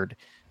mattered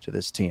to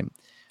this team.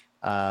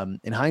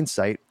 In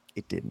hindsight,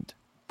 it didn't.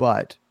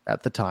 But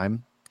at the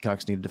time, the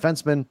Canucks needed a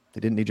defenseman.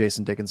 They didn't need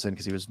Jason Dickinson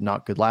because he was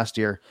not good last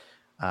year.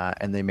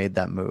 And they made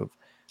that move.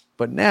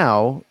 But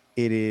now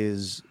it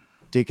is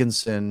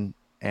Dickinson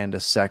and a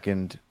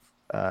second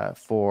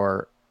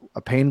for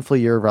a painful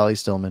year of Riley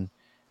Stillman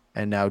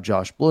and now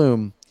Josh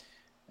Bloom.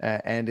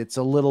 And it's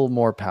a little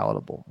more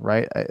palatable,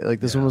 right?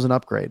 This one was an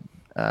upgrade.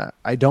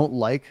 I don't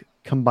like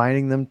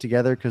combining them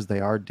together because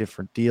they are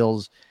different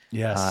deals.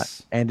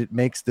 Yes. And it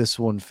makes this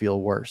one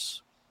feel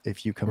worse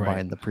if you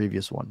combine the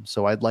previous one.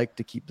 So I'd like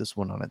to keep this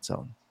one on its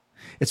own.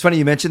 It's funny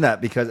you mentioned that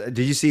because did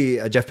you see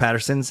Jeff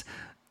Patterson's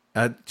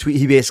tweet?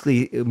 He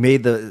basically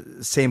made the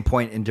same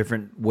point in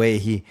different way.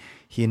 He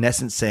in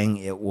essence saying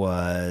it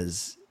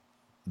was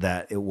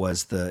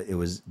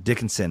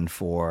Dickinson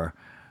for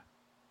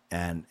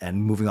and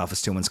moving off of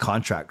Stillman's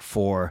contract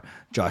for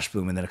Josh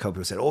Bloom. And then a couple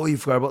people said, "Oh, you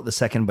forgot about the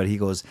second," but he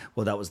goes,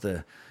 "Well, that was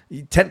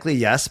technically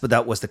yes, but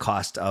that was the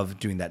cost of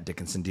doing that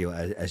Dickinson deal,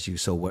 as you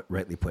so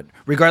rightly put."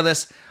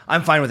 Regardless,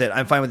 I'm fine with it.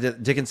 I'm fine with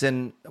it.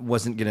 Dickinson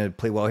wasn't going to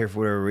play well here for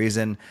whatever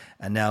reason,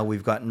 and now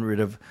we've gotten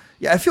rid of.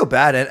 Yeah, I feel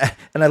bad,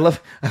 and I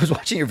love. I was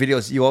watching your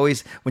videos. You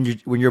always when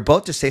you're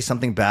about to say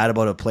something bad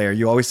about a player,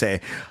 you always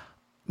say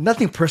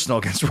nothing personal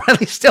against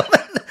Riley Stillman.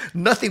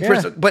 Nothing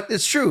personal, but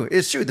it's true.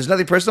 It's true. There's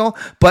nothing personal,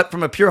 but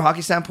from a pure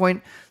hockey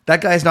standpoint, that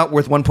guy is not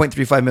worth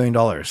 $1.35 million.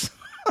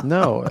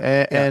 No,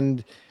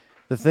 and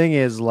the thing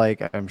is,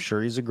 like, I'm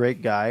sure he's a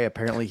great guy.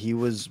 Apparently, he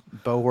was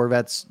Bo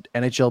Horvat's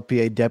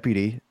NHLPA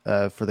deputy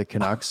for the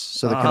Canucks.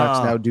 So the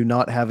Canucks now do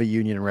not have a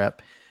union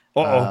rep.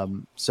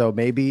 So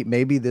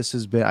maybe this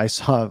has been. I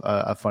saw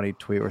a funny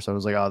tweet where someone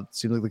was like, "Oh, it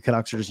seems like the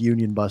Canucks are just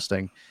union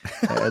busting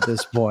at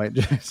this point."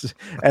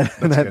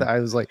 and I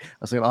was like,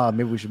 "Oh,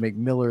 maybe we should make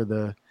Miller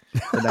the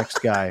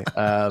next guy."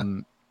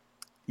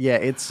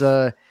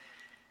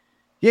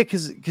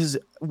 Because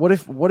what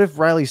if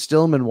Riley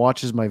Stillman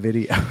watches my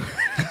video?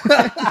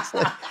 Like,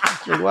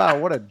 wow,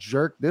 what a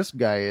jerk this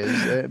guy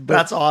is. But,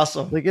 that's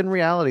awesome. Like in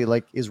reality,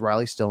 like, is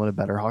Riley Stillman a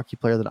better hockey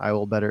player than I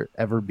will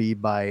ever be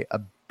by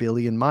a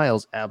billion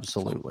miles?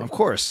 Absolutely, of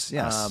course,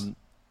 yes.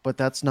 But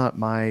that's not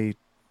my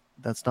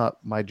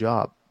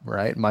job,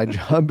 right? My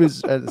job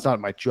is it's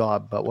not my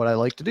job, but what I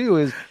like to do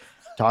is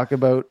talk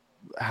about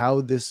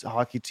how this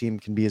hockey team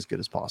can be as good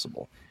as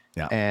possible.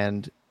 Yeah.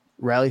 And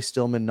Riley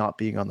Stillman not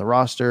being on the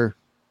roster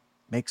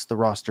makes the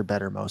roster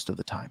better most of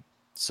the time.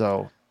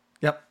 So,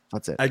 yep,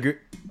 that's it. I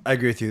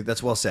agree with you.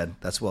 That's well said.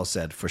 That's well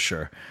said for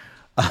sure.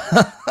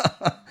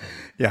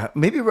 Yeah,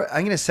 maybe I'm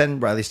going to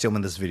send Riley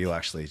Stillman this video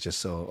actually, just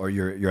so, or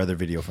your other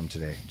video from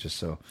today, just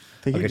so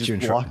I'll get you in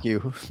trouble. Block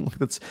you.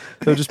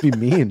 They'll just be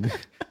mean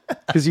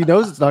because he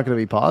knows it's not going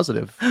to be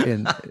positive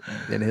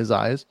in his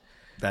eyes.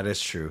 That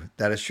is true.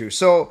 That is true.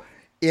 So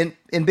in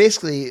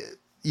basically,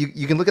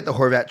 you can look at the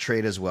Horvat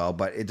trade as well,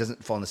 but it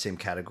doesn't fall in the same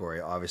category,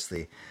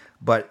 obviously.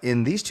 But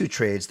in these two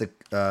trades,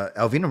 the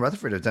Alvin and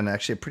Rutherford have done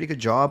actually a pretty good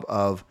job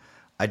of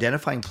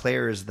identifying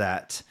players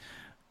that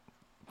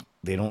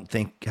they don't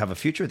think have a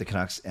future with the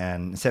Canucks,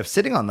 and instead of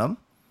sitting on them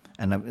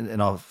And in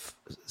all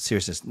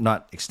seriousness,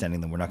 not extending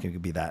them. We're not going to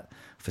be that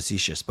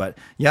facetious, but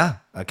yeah,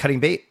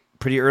 cutting bait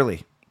pretty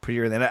early,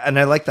 and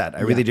I like that.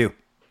 I really do.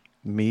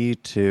 Me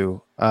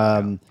too.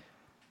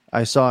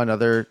 I saw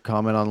another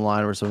comment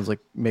online where someone's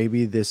like,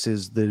 maybe this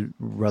is the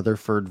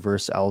Rutherford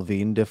versus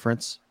Alvin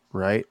difference,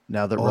 right?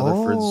 Now that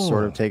Rutherford's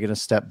sort of taken a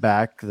step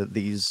back, that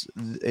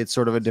it's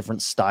sort of a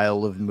different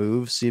style of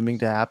move seeming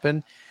to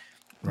happen.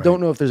 Right. Don't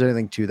know if there's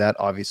anything to that.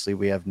 Obviously,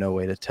 we have no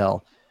way to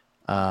tell.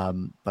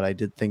 But I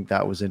did think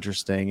that was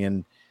interesting.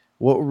 And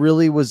what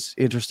really was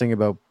interesting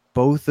about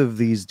both of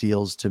these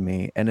deals to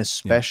me, and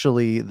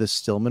especially the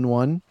Stillman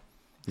one,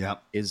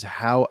 is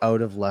how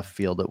out of left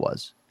field it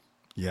was.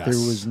 Yes.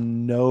 There was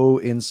no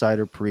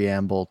insider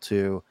preamble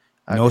to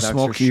no Canucks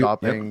smoke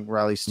shopping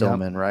Riley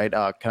Stillman, right?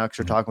 Canucks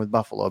are talking with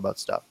Buffalo about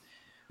stuff,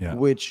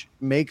 which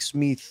makes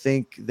me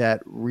think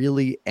that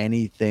really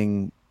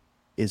anything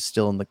is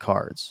still in the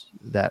cards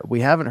that we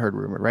haven't heard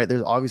rumored, right?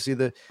 There's obviously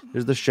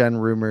there's the Schenn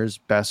rumors,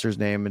 Besser's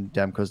name and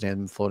Demko's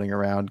name floating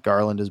around.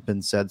 Garland has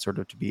been said sort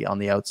of to be on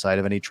the outside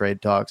of any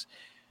trade talks.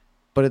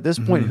 But at this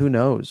point, who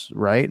knows,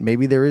 right?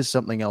 Maybe there is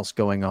something else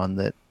going on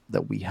that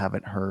we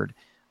haven't heard.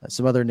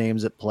 Some other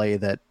names at play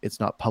that it's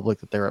not public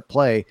that they're at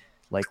play,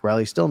 like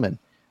Riley Stillman.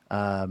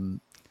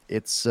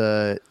 It's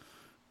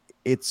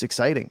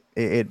exciting.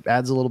 It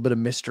adds a little bit of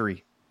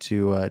mystery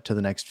to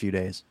the next few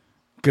days.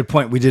 Good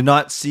point. We did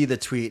not see the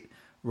tweet.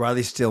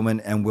 Riley Stillman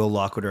and Will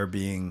Lockwood are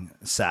being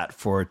sat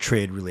for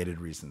trade-related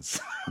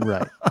reasons.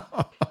 Right.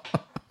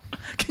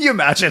 Can you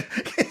imagine?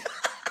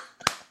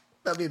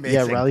 That'd be amazing.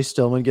 Yeah, Riley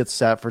Stillman gets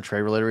sat for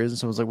trade-related reasons.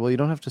 Someone's like, well, you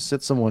don't have to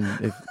sit someone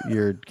if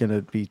you're going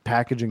to be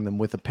packaging them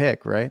with a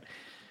pick, right?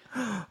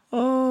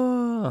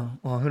 Oh,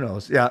 well, who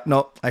knows? Yeah,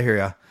 no, I hear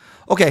ya.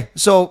 Okay,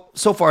 so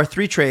far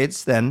 3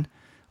 trades then.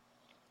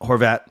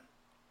 Horvat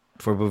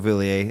for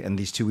Beauvillier and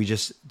these 2 we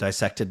just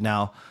dissected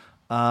now.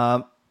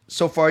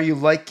 So far, are you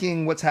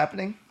liking what's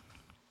happening?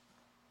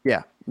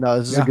 Yeah, no,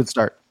 this is a good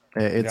start.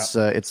 It's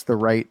the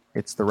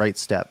right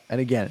step.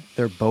 And again,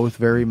 they're both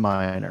very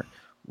minor.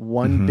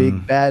 One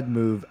big bad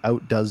move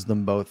outdoes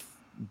them both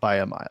by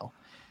a mile.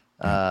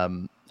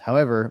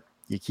 However,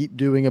 you keep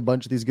doing a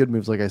bunch of these good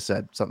moves, like I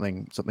said,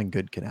 something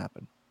good can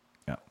happen.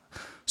 Yeah.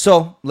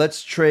 So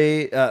let's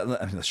trade.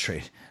 Let's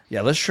trade.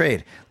 Yeah, let's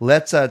trade.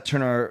 Let's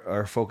turn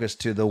our focus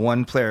to the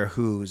one player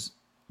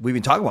we've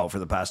been talking about for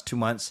the past 2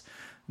 months.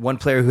 One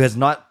player who has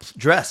not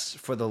dressed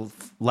for the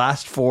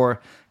last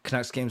 4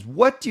 Canucks games.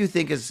 What do you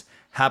think is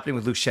happening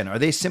with Luke Schenn? Are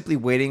they simply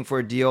waiting for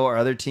a deal? Are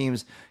other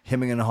teams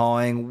hemming and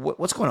hawing?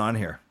 What's going on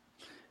here?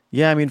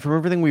 Yeah, I mean, from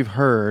everything we've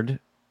heard,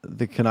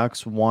 the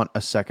Canucks want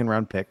a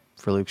second-round pick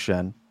for Luke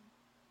Schenn,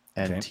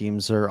 and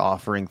teams are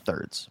offering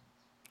thirds.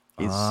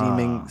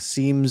 It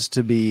seems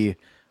to be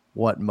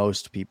what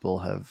most people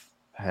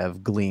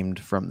have gleaned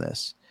from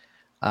this.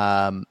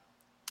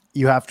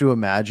 You have to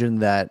imagine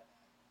that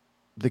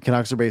the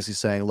Canucks are basically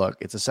saying, look,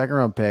 it's a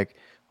second-round pick.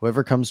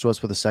 Whoever comes to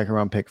us with a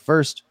second-round pick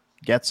first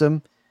gets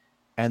him.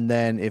 And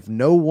then if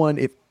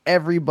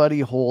everybody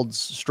holds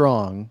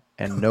strong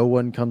and no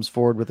one comes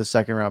forward with a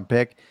second-round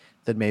pick,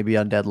 then maybe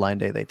on deadline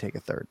day they take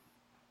a third,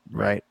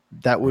 right?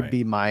 That would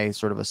be my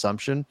sort of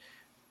assumption.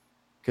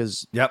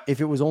 Because if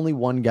it was only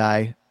one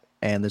guy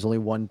and there's only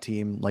one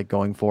team like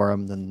going for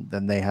him,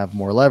 then they have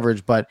more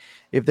leverage. But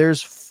if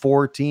there's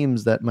 4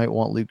 teams that might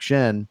want Luke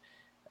Schenn,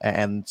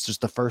 and it's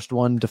just the first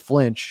one to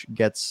flinch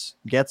gets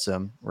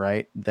him,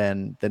 right?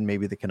 Then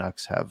maybe the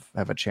Canucks have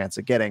a chance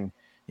at getting,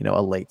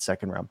 a late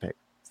second-round pick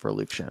for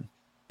Luke Schenn.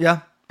 Yeah,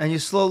 and you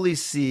slowly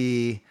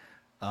see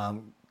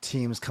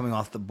teams coming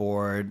off the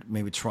board.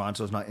 Maybe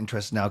Toronto's not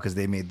interested now because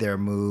they made their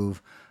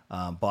move.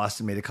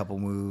 Boston made a couple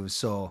moves.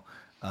 So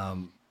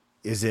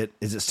is it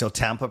still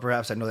Tampa,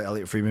 perhaps? I know that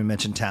Elliot Friedman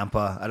mentioned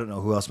Tampa. I don't know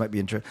who else might be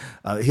interested.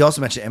 He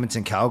also mentioned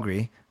Edmonton,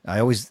 Calgary. I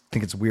always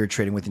think it's weird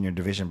trading within your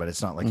division, but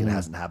it's not like it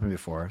hasn't happened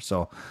before.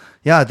 So,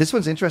 yeah, this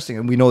one's interesting.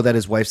 And we know that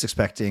his wife's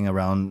expecting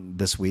around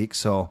this week.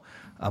 So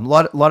a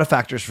lot of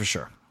factors for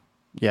sure.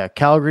 Yeah,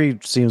 Calgary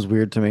seems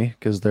weird to me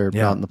because they're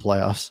not in the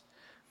playoffs.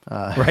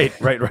 Right.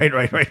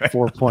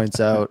 4 points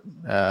out,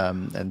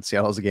 and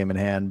Seattle's a game in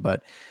hand.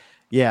 But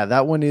yeah,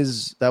 that one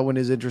is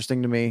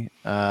interesting to me.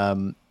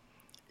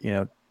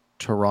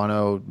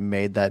 Toronto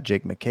made that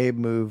Jake McCabe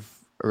move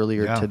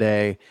earlier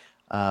today.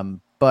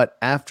 But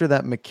after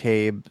that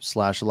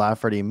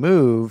McCabe/Lafferty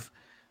move,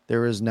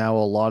 there is now a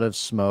lot of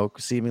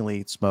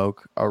seemingly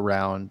smoke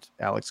around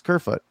Alex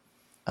Kerfoot,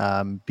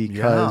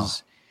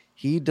 because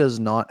he does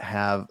not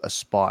have a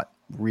spot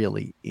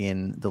really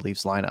in the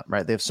Leafs lineup,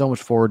 right? They have so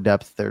much forward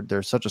depth.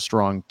 They're such a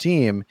strong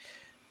team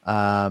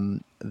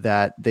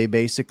that they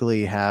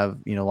basically have,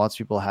 lots of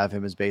people have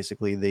him as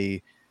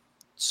basically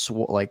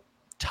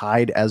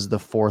tied as the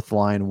 4th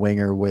line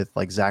winger with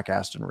like Zach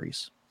Aston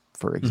Reese,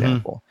 for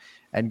example.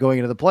 And going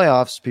into the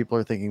playoffs, people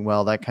are thinking,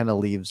 well, that kind of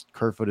leaves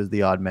Kerfoot as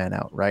the odd man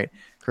out, right?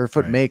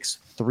 Kerfoot makes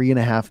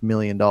 $3.5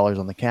 million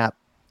on the cap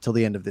till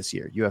the end of this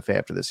year, UFA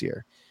after this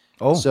year.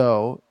 Oh,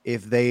 so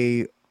if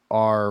they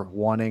are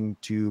wanting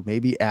to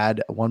maybe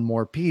add one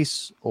more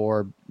piece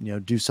or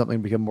do something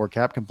to become more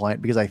cap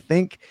compliant, because I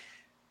think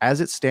as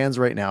it stands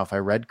right now, if I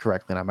read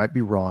correctly, and I might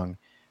be wrong,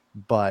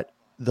 but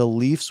the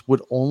Leafs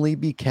would only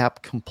be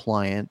cap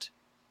compliant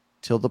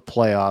till the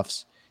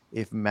playoffs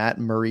if Matt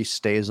Murray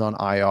stays on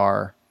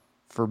IR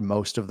for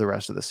most of the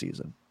rest of the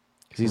season,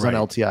 because he's on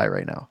LTI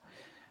right now.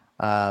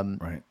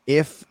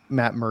 If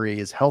Matt Murray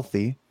is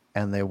healthy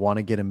and they want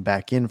to get him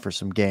back in for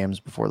some games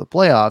before the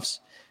playoffs,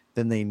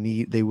 then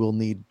they will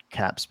need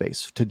cap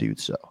space to do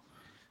so.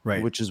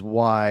 Right. Which is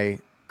why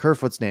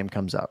Kerfoot's name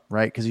comes up,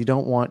 right? Because you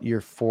don't want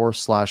your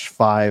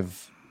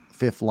 4/5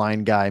 fifth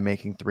line guy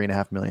making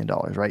 $3.5 million,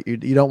 right?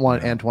 You don't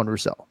want Antoine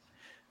Roussel.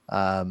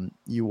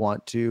 You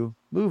want to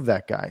move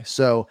that guy.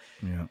 So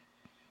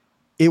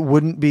it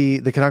wouldn't be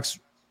the Canucks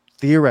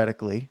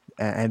theoretically,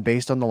 and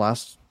based on the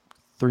last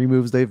 3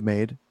 moves they've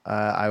made,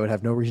 I would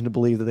have no reason to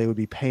believe that they would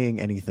be paying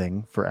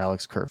anything for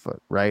Alex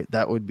Kerfoot, right?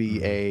 That would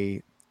be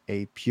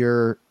a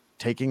pure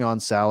taking on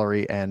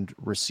salary and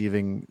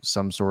receiving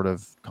some sort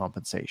of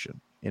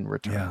compensation in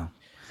return.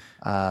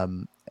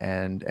 And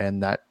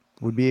that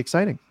would be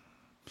exciting.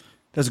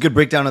 That's a good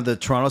breakdown of the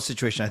Toronto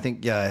situation. I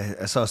think,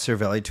 I saw a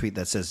Cervelli tweet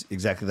that says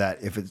exactly that.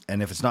 If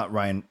it's not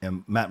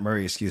Matt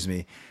Murray,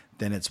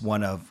 then it's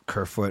one of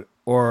Kerfoot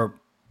or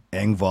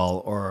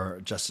Engvall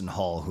or Justin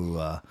Hall, who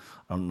I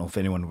don't know if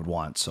anyone would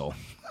want. So,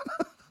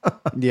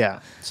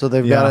 so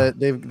they've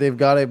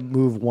got to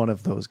move one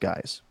of those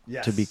guys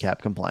to be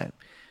cap compliant.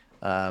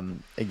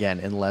 Again,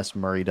 unless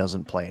Murray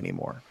doesn't play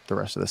anymore the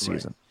rest of the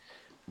season.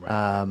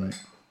 Right.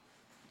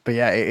 But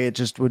yeah, it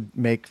just would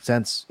make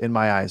sense in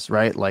my eyes,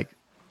 right? Like,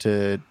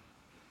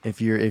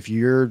 if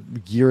you're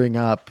gearing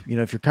up,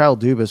 if you're Kyle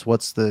Dubas,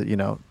 what's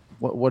the,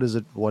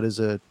 what is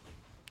a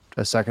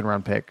second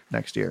round pick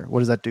next year? What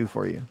does that do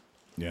for you?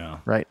 Yeah.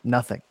 Right.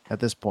 Nothing at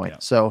this point. Yeah.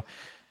 So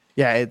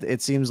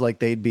it seems like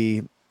they'd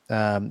be,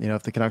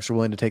 if the Canucks are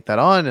willing to take that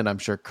on, and I'm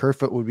sure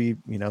Kerfoot would be,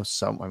 you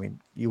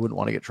wouldn't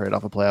want to get traded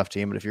off a playoff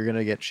team, but if you're going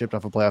to get shipped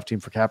off a playoff team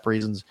for cap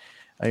reasons,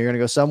 you're going to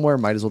go somewhere,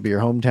 might as well be your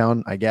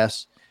hometown, I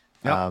guess.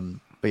 Yep.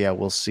 But yeah,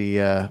 we'll see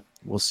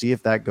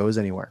if that goes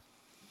anywhere.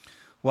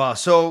 Wow.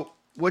 So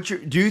if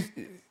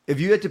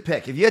you had to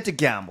pick, if you had to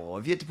gamble,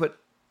 if you had to put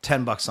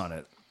 $10 on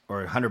it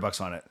or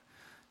 $100 on it,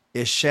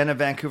 is Schenn a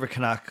Vancouver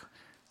Canuck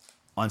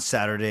on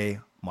Saturday,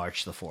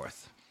 March the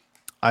 4th?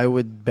 I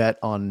would bet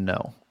on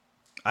no.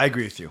 I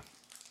agree with you.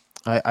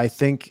 I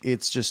think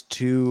it's just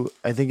too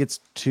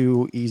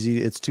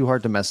easy. It's too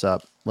hard to mess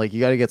up. Like,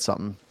 you got to get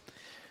something.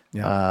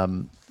 Yeah.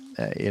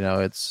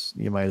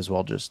 You might as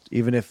well just,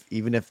 even if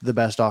the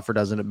best offer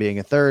does end up being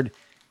a third,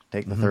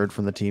 take the third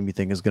from the team you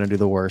think is going to do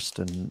the worst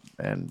and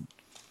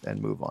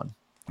move on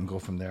and go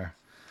from there.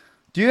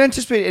 Do you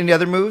anticipate any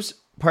other moves,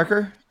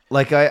 Parker?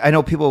 Like, I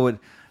know people would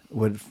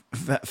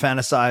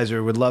fantasize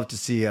or would love to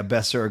see a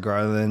Besser or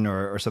Garland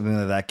or something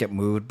like that get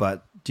moved,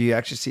 but do you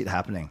actually see it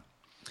happening?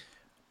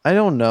 I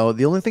don't know.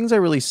 The only things I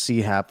really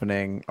see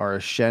happening are a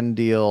Schenn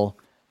deal,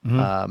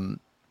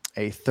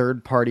 a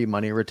third-party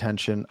money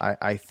retention.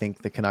 I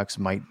think the Canucks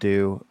might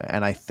do,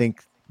 and I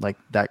think like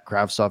that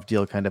Kravtsov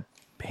deal kind of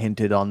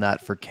hinted on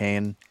that for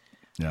Kane.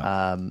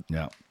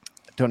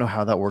 Don't know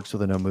how that works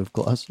with a no-move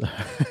clause.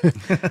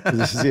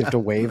 This is, you have to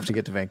waive to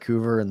get to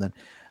Vancouver, and then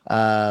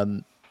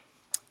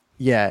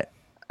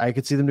I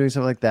could see them doing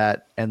something like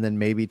that, and then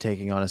maybe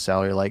taking on a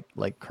salary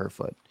like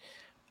Kerfoot.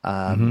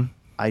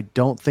 I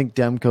don't think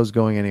Demko's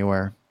going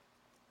anywhere.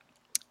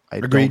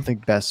 Agreed. Don't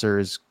think Besser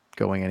is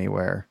going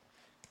anywhere.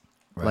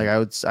 Right.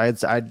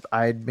 Like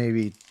I'd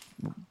maybe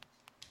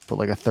put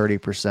like a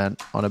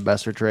 30% on a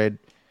Besser trade.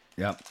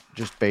 Yeah.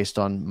 Just based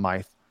on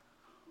my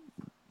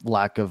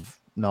lack of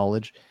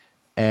knowledge.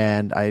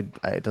 And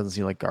it doesn't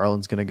seem like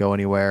Garland's going to go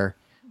anywhere.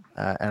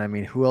 And I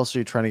mean, who else are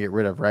you trying to get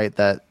rid of, right?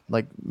 That,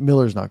 like,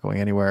 Miller's not going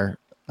anywhere.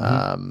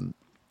 I'm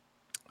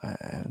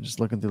just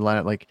looking through the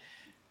lineup, like,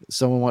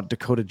 someone want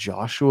Dakota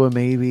Joshua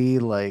maybe,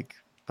 like,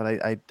 but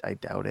I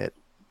doubt it.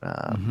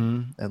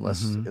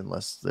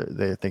 Unless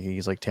they're thinking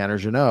he's like Tanner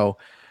Jeannot.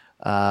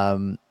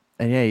 And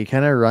yeah, you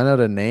kind of run out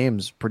of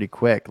names pretty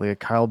quick. Like,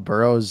 Kyle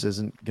Burrows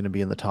isn't going to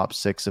be in the top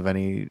 6 of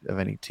any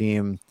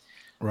team.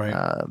 Right.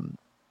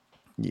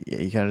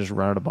 You kind of just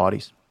run out of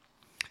bodies.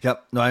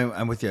 Yep. No,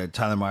 I'm with you.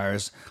 Tyler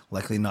Myers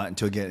likely not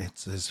until he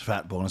gets his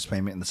fat bonus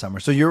payment in the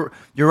summer. So you're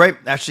right.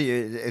 Actually,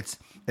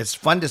 it's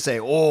fun to say,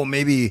 oh,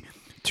 maybe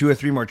 2 or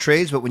 3 more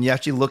trades, but when you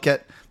actually look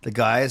at the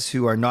guys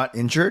who are not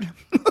injured,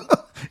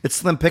 it's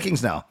slim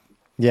pickings now.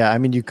 Yeah, I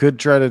mean, you could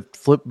try to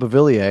flip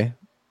Beauvillier,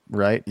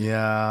 right?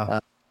 Yeah.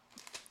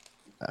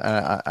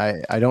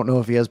 I don't know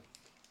if he has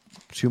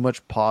too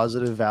much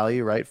positive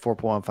value, right?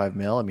 4.15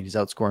 mil. I mean, he's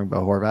outscoring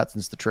Bo Horvat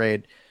since the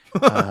trade.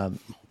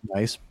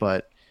 Nice,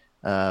 but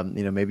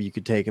maybe you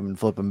could take him and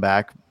flip him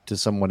back to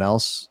someone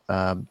else.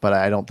 But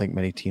I don't think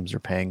many teams are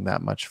paying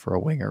that much for a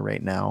winger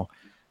right now.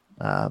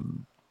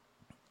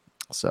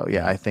 So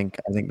yeah, I think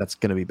that's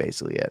going to be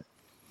basically it.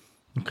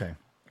 Okay.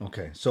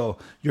 So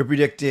you're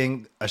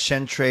predicting a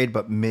Schenn trade,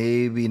 but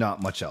maybe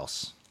not much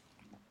else.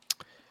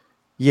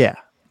 Yeah.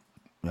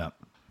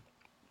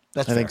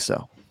 I think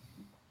so.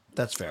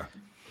 That's fair.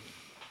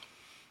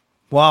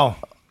 Wow.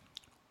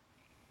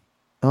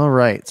 All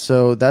right.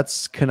 So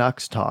that's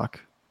Canucks talk.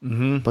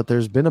 but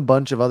there's been a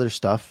bunch of other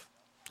stuff,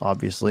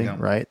 obviously, Yeah.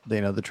 right?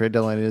 The trade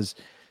deadline is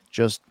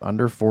just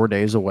under 4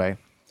 days away.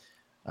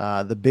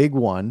 The big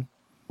one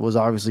was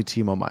obviously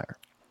Timo Meyer,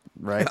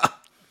 right?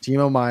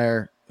 Timo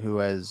Meyer, who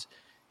has,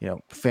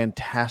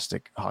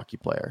 fantastic hockey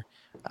player.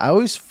 I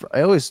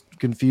always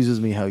confuses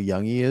me how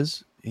young he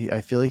is.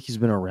 I feel like he's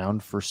been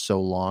around for so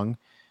long.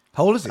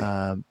 How old is he?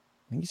 I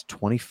think he's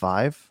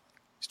 25.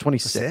 He's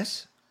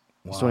 26.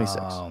 He's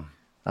 26.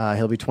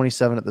 He'll be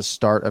 27 at the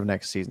start of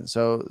next season.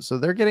 So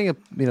they're getting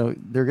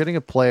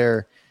a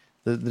player.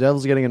 The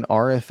Devils are getting an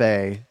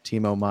RFA,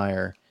 Timo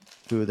Meyer,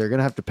 who they're going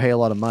to have to pay a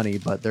lot of money,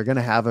 but they're going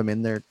to have him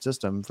in their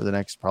system for the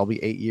next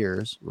probably 8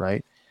 years,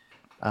 right?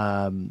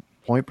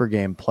 Point per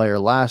game player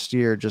last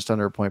year, just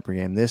under a point per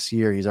game this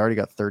year. He's already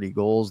got 30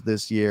 goals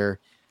this year.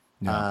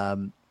 Yeah.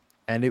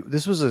 And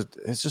it's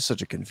just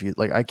such a confused.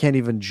 Like, I can't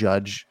even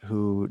judge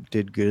who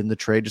did good in the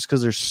trade just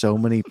because there's so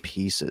many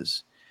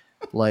pieces.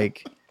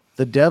 Like,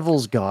 the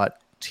Devils got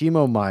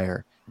Timo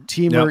Meyer,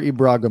 Timur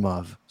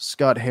Ibragimov,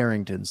 Scott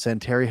Harrington,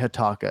 Santeri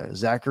Hataka,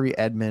 Zachary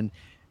Edmond,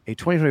 a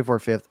 2024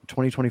 fifth,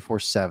 2024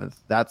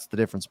 seventh. That's the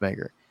difference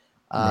maker.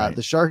 Right.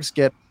 The Sharks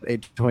get a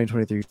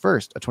 2023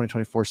 first, a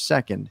 2024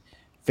 second,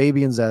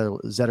 Fabian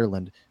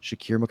Zetterlund,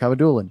 Shakir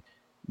Mukhamadullin,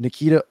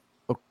 Nikita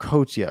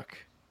Okotiuk,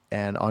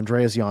 and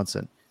Andreas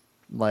Janssen.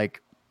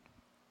 Like,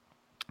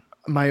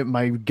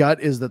 my gut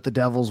is that the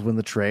Devils win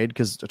the trade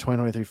because the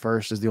 2023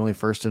 first is the only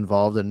first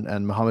involved, and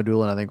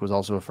Mukhamadullin, I think, was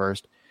also a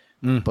first.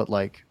 But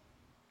like,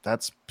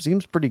 that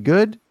seems pretty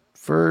good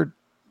for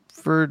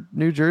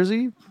New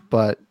Jersey,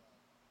 but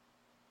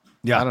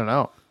I don't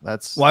know.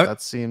 That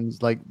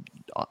seems like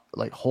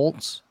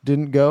Holtz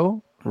didn't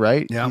go,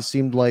 right? Yeah. He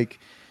seemed like,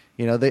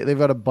 they've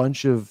got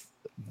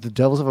the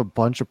Devils have a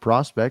bunch of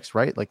prospects,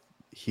 right? Like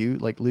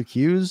Luke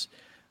Hughes.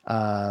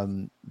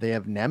 They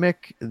have Nemec.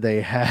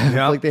 They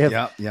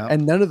have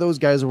and none of those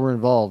guys were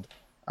involved.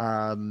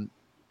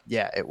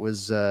 It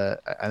was. I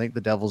think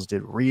the Devils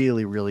did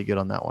really, really good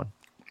on that one.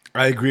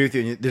 I agree with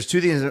you. There's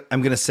two things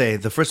I'm going to say.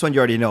 The first one you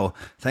already know.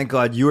 Thank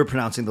God you were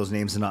pronouncing those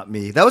names and not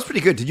me. That was pretty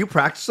good. Did you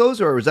practice those,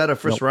 or was that a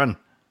first run?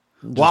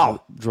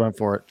 Wow. Just went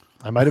for it.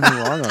 I might have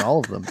been wrong on all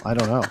of them. I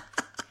don't know.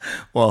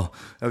 Well,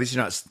 at least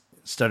you're not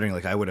stuttering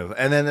like I would have.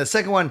 And then the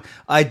second one,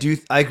 I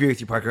agree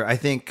with you, Parker. I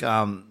think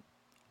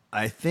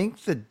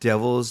the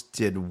Devils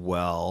did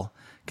well,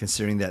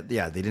 considering that, they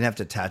didn't have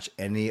to attach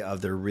any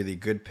of their really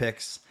good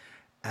picks.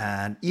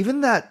 And even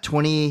that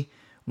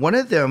one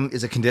of them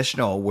is a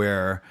conditional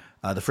where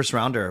the first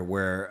rounder,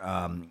 where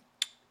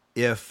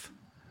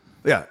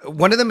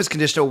one of them is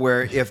conditional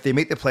where if they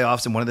make the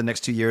playoffs in one of the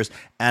next 2 years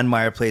and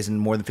Meyer plays in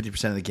more than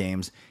 50% of the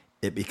games,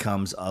 it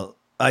becomes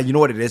you know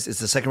what it is? It's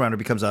the second rounder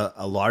becomes a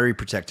lottery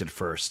protected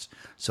first.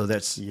 So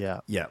that's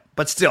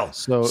but still.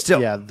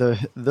 The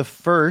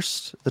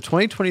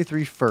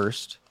 2023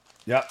 first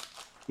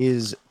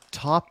is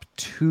top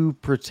 2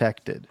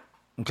 protected.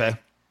 Okay.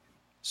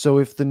 So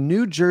if the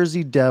New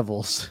Jersey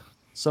Devils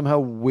somehow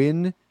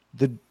win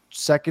the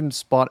second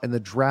spot in the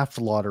draft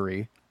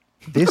lottery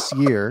this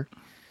year,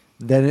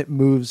 then it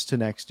moves to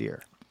next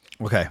year.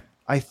 Okay.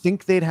 I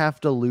think they'd have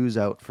to lose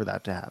out for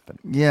that to happen.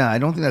 Yeah, I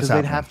don't think that's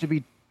happening. They'd have to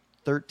be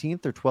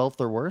 13th or 12th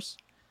or worse.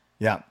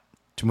 Yeah,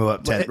 to move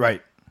up 10.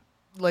 Right.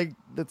 Like,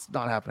 that's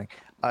not happening.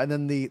 And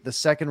then the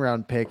second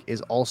round pick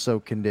is also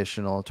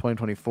conditional.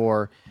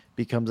 2024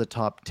 becomes a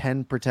top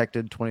 10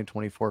 protected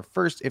 2024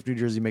 first if New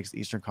Jersey makes the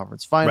Eastern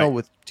Conference Final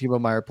with Timo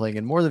Meyer playing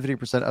in more than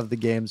 50% of the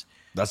games.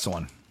 That's the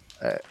one.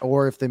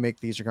 Or if they make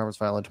the Eastern Conference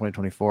Final in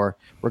 2024,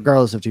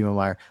 regardless of Timo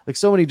Meyer. Like,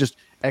 so many just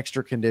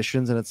extra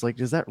conditions, and it's like,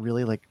 is that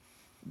really, like,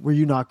 were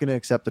you not going to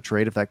accept the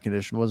trade if that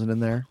condition wasn't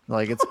in there?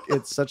 Like,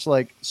 it's such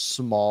like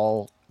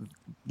small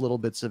little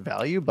bits of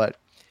value, but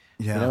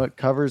it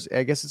covers.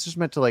 I guess it's just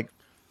meant to like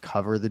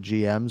cover the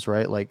GMs,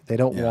 right? Like, they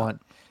don't want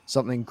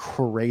something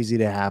crazy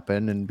to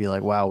happen and be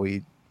like, wow,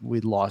 we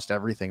lost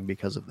everything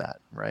because of that,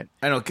 right?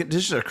 I know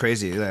conditions are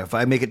crazy. Like, if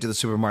I make it to the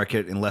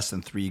supermarket in less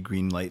than 3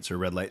 green lights or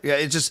red light,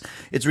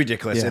 it's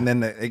ridiculous, and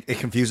then it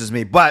confuses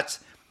me. But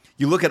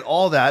you look at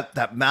all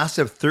that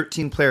massive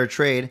 13 player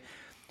trade.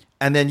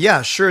 And then,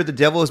 sure, the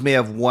Devils may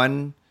have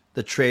won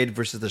the trade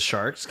versus the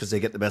Sharks because they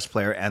get the best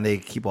player and they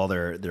keep all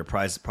their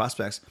prize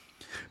prospects.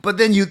 But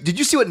then did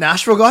you see what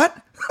Nashville got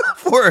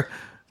for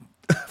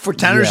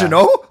Tanner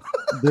Jeannot?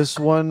 This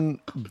one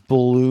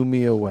blew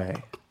me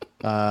away.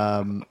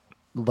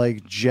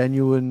 Like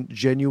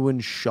genuine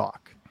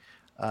shock.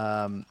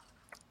 Tanner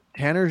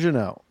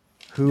Jeannot,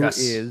 who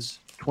is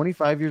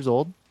 25 years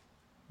old.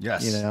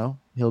 Yes.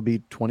 He'll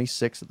be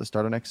 26 at the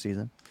start of next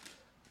season.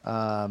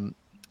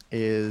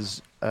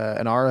 Is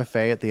an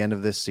RFA at the end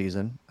of this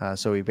season.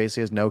 So he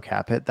basically has no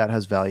cap hit. That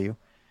has value.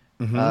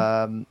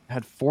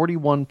 Had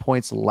 41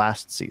 points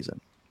last season.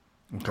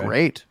 Okay.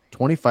 Great.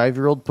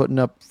 25-year-old putting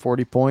up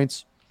 40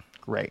 points.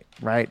 Great,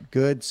 right?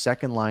 Good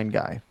second line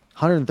guy.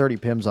 130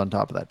 PIMs on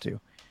top of that too.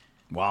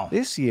 Wow.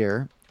 This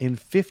year, in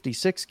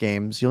 56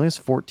 games, he only has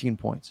 14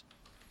 points.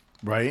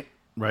 Right.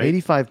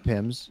 85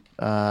 PIMs.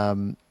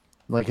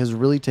 Has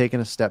really taken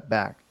a step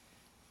back.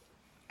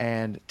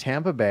 And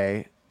Tampa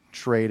Bay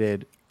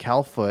traded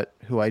Cal Foot,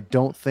 who I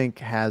don't think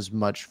has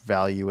much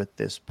value at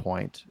this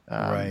point.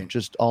 Right.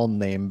 Just all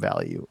name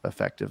value,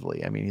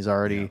 effectively. I mean, he's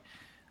already,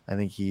 I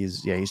think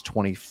he's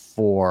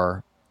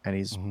 24, and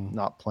he's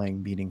not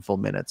playing meaningful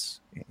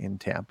minutes in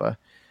Tampa.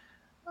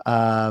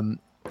 A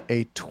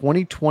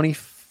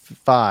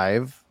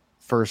 2025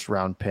 first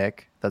round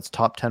pick that's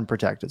top 10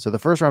 protected. So the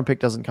first round pick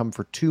doesn't come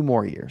for 2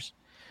 more years,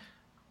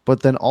 but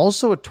then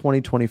also a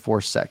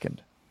 2024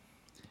 second.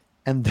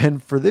 And then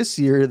for this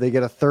year, they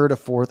get a third, a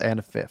fourth, and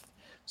a fifth.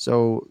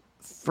 So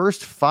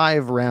first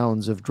 5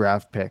 rounds of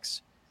draft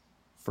picks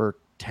for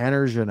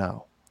Tanner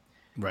Jeannot.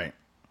 Right.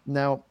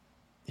 Now,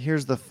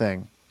 here's the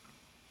thing.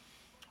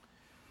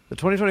 The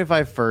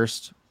 2025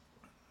 first,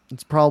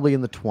 it's probably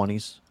in the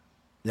 20s.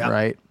 Yeah.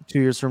 Right?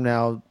 2 years from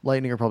now,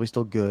 Lightning are probably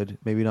still good.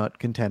 Maybe not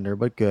contender,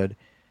 but good.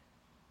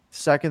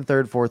 Second,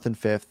 third, fourth, and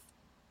fifth,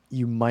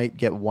 you might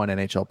get one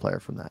NHL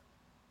player from that.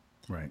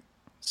 Right.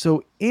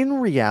 So in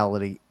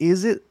reality,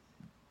 is it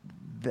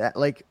that,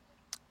 like,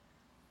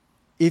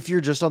 if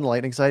you're just on the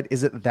Lightning side,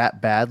 is it that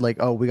bad? Like,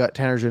 oh, we got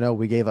Tanner Jeannot,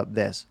 we gave up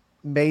this.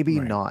 Maybe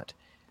not.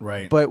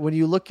 Right. But when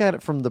you look at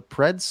it from the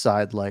Preds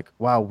side, like,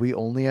 wow, we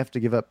only have to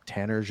give up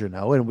Tanner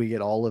Jeannot and we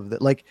get all of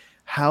that. Like,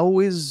 how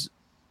is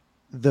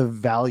the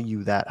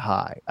value that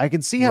high? I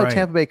can see how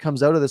Tampa Bay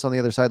comes out of this on the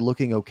other side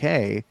looking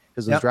okay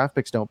because those draft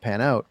picks don't pan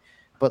out.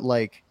 But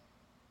like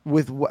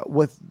with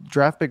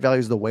draft pick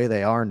values the way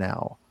they are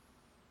now,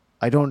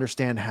 I don't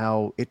understand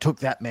how it took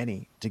that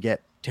many to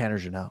get Tanner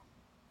Jeannot.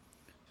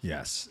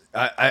 Yes,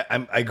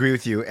 I agree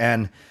with you,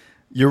 and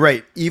you're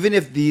right. Even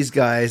if these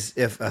guys,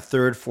 if a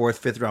third, fourth,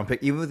 fifth round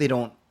pick, even if they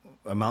don't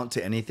amount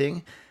to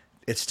anything,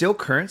 it's still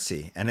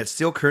currency, and it's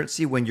still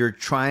currency when you're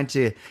trying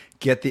to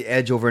get the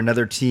edge over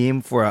another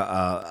team for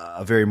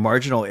a very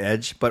marginal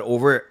edge, but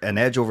over an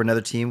edge over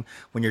another team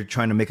when you're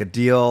trying to make a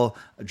deal,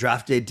 a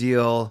draft day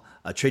deal,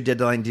 a trade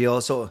deadline deal.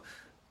 So,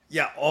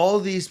 yeah, all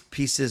these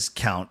pieces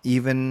count.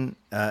 Even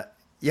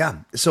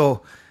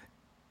so.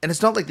 And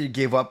it's not like they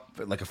gave up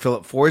like a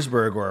Philip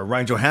Forsberg or a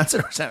Ryan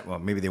Johansson or something. Well,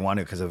 maybe they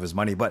wanted because of his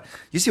money, but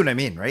you see what I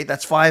mean, right?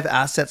 That's 5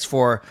 assets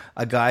for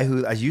a guy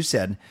who, as you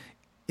said,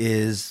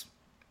 is,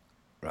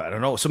 I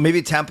don't know. So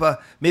maybe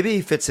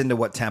he fits into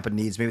what Tampa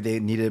needs. Maybe they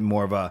needed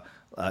more of a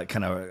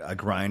kind of a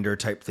grinder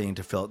type thing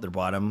to fill out their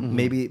bottom.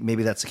 Mm-hmm.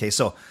 Maybe that's the case.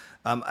 So,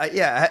 I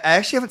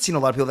actually haven't seen a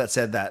lot of people that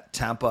said that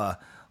Tampa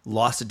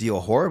lost a deal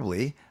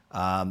horribly.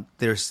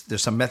 There's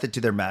some method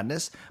to their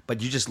madness,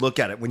 but you just look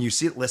at it when you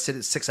see it listed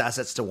as 6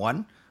 assets to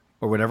 1.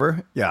 Or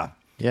whatever,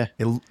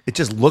 it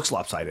just looks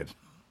lopsided.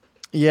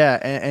 Yeah,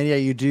 and yeah,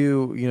 you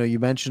do. You know, you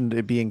mentioned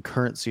it being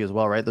currency as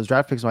well, right? Those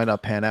draft picks might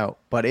not pan out,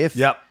 but if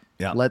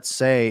let's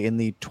say in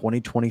the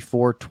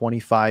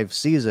 2024-25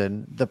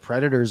 season, the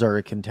Predators are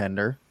a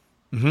contender,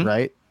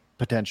 right?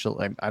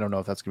 Potentially, I don't know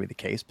if that's going to be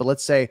the case, but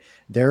let's say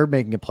they're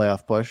making a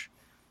playoff push.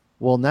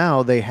 Well,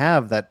 now they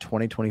have that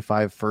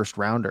 2025 first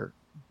rounder.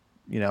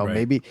 You know,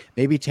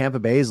 maybe Tampa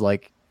Bay is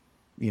like,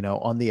 you know,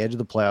 on the edge of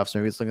the playoffs.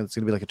 Maybe it's going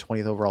to be like a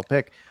 20th overall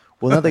pick.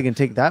 Well, now they can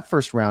take that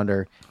first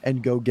rounder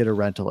and go get a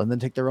rental, and then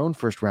take their own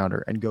first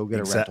rounder and go get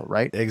a rental,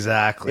 right?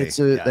 Exactly.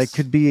 That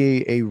could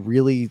be a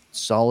really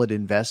solid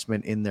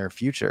investment in their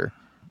future.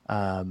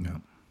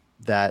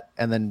 That,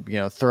 and then, you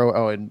know,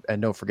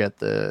 and don't forget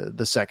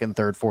the second,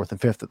 third, fourth,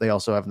 and fifth that they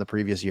also have in the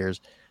previous years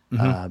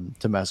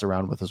to mess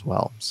around with as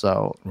well.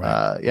 So,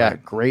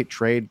 great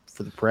trade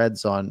for the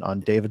Preds on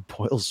David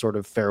Boyle's sort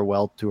of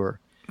farewell tour.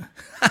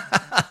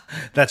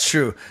 That's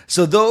true.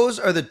 So those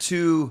are the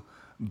 2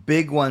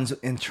 big ones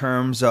in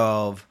terms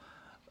of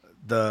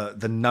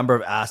the number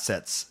of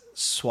assets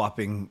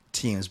swapping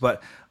teams.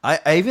 But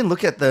I even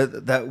look at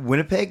that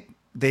Winnipeg.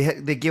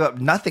 They gave up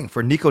nothing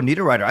for Nico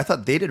Niederreiter. I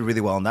thought they did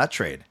really well in that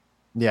trade.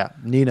 Yeah,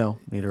 Nino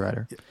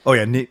Niederreiter. Oh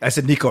yeah, I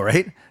said Nico,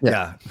 right?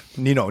 Yeah.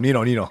 Nino.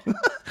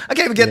 I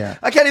can't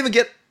even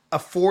get a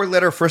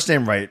 4-letter first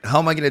name right. How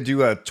am I going to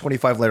do a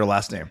 25-letter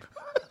last name?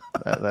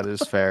 that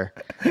is fair.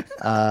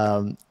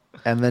 And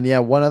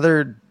then one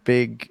other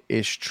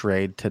big-ish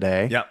trade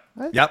today.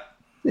 Yep.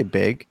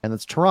 Big, and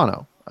it's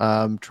Toronto.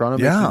 Toronto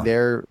making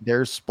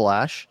their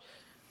splash,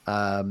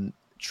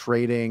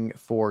 trading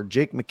for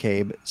Jake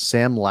McCabe,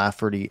 Sam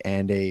Lafferty,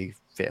 and a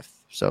 5th.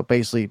 So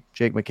basically,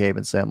 Jake McCabe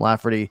and Sam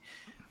Lafferty.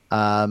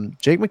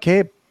 Jake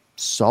McCabe,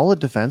 solid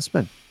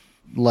defenseman,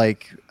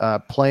 like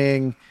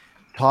playing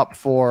top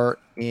 4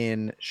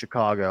 in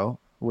Chicago,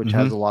 which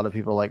has a lot of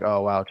people like,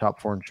 oh wow,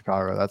 top 4 in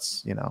Chicago.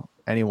 That's, you know,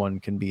 anyone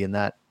can be in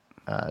that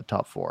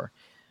top 4.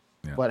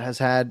 But has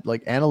had,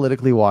 like,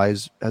 analytically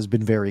wise, has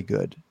been very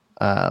good.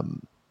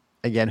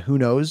 Again, who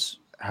knows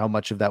how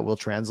much of that will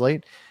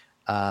translate.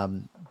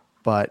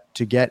 But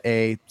to get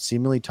a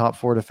seemingly top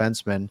 4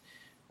 defenseman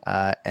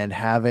and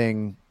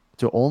having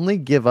to only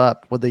give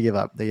up what they give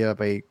up. They give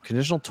up a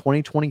conditional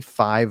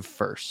 2025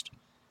 first,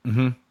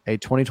 a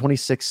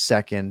 2026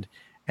 second,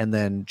 and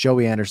then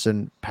Joey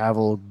Anderson,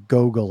 Pavel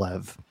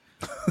Gogolev.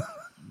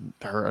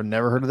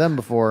 Never heard of them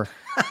before.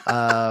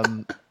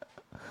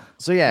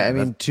 So yeah, I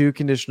mean, two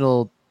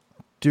conditional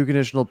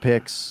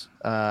picks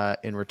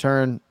in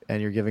return,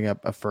 and you're giving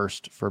up a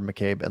first for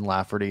McCabe and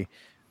Lafferty.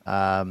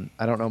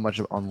 I don't know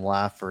much on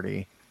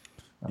Lafferty.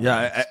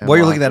 Yeah, Sam while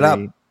you're looking that up,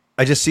 Lafferty.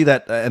 I just see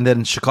that, and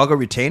then Chicago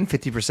retained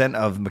 50%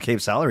 of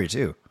McCabe's salary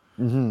too.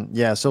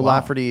 Yeah, so Wow.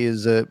 Lafferty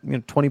is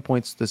 20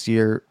 points this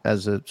year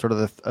as a sort of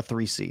a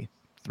 3C,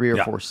 3 or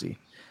 4C.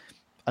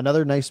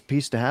 Another nice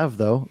piece to have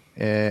though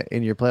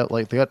in your play.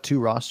 Like they got two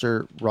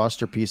roster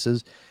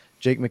pieces.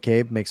 Jake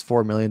McCabe makes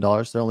 $4 million.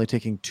 They're only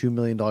taking $2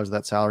 million of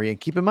that salary. And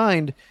keep in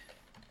mind,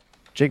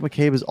 Jake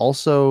McCabe is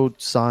also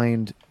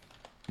signed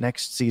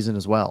next season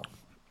as well,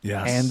 and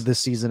Yes. the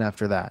season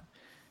after that.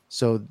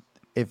 So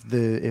if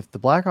the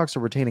Blackhawks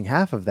are retaining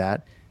half of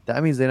that,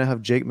 that means they now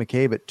have Jake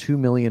McCabe at $2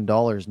 million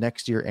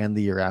next year and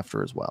the year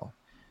after as well.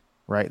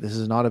 Right? This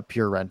is not a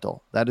pure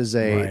rental. That is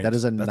Right. a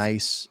That's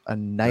that.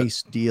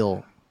 nice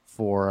deal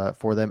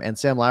for them. And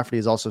Sam Lafferty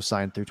is also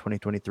signed through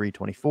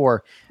 2023-24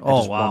 at Oh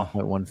just wow.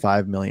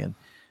 1.15 million.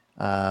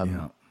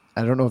 Yeah.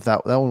 I don't know if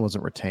that one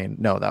wasn't retained.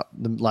 No, that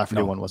the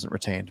Lafferty No. one wasn't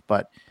retained,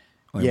 but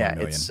Only yeah, 1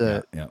 million. it's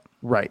Yeah. Yeah.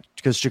 right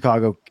because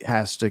Chicago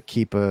has to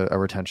keep a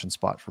retention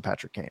spot for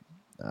Patrick Kane,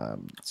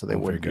 so they Oh, very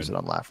wouldn't use good. it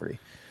on Lafferty.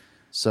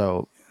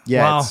 So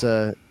yeah, Wow. it's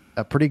a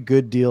pretty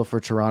good deal for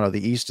Toronto.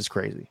 The East is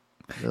crazy.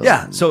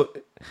 Yeah. So,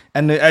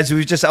 and as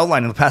we just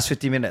outlined in the past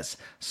 50 minutes,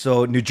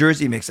 so New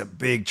Jersey makes a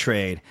big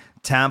trade.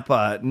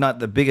 Tampa, not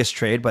the biggest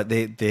trade, but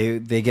they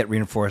get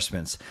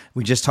reinforcements.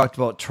 We just talked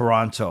about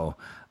Toronto.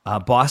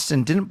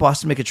 Boston, didn't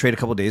Boston make a trade a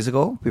couple days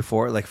ago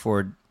before, like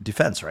for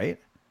defense, right?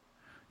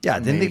 Yeah.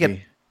 Didn't they get,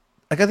 Maybe.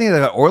 like, I think they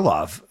got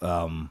Orlov,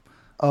 like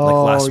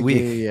Oh last yeah,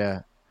 week.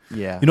 yeah,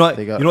 yeah. You know what?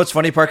 They got You know what's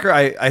funny, Parker?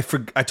 I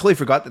totally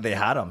forgot that they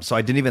had him, so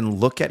I didn't even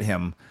look at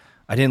him.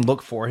 I didn't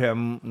look for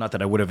him. Not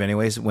that I would have,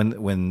 anyways.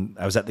 When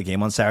I was at the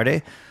game on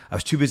Saturday, I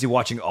was too busy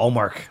watching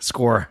Allmark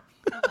score.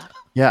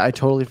 yeah. I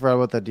totally forgot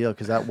about that deal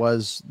because that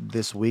was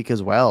this week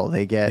as well.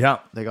 Yeah.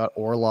 They got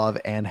Orlov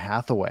and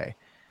Hathaway,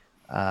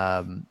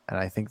 and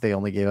I think they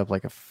only gave up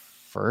like a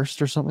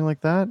first or something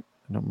like that.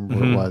 I don't remember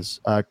what it was.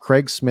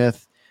 Craig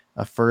Smith,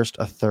 a first,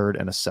 a third,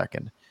 and a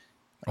second.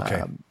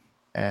 Okay.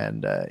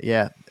 And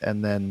yeah,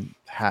 and then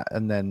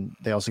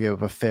they also gave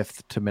up a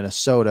fifth to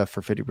Minnesota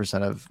for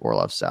 50% of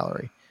Orlov's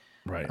salary.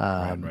 Right.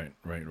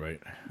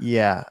 Right.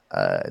 Yeah,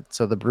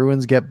 so the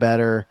Bruins get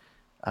better.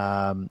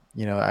 I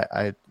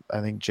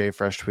think Jay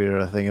Fresh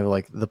tweeted a thing of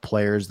like the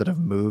players that have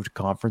moved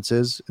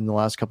conferences in the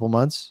last couple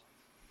months.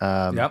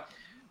 Yep.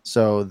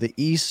 So the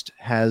East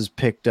has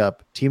picked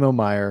up Timo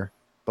Meyer,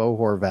 Bo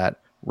Horvat,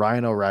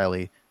 Ryan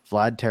O'Reilly,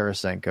 Vlad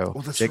Tarasenko,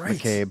 Oh, that's Jake right.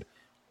 McCabe,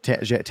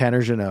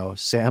 Tanner Jeannot,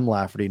 Sam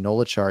Lafferty,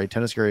 Nola Chari,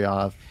 Tennis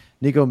Gurionov,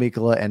 Nico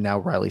Mikkola, and now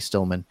Riley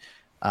Stillman.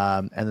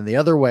 And then the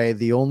other way,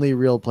 the only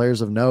real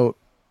players of note,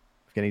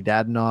 Evgeny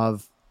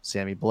Dadonov,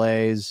 Sammy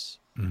Blaze,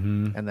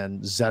 and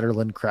then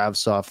Zetterlund,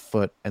 Kravtsov,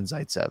 Foot, and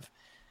Zaitsev.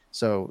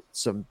 So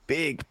some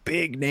big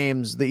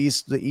names. The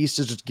East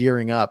is just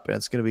gearing up, and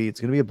it's gonna be a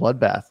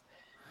bloodbath.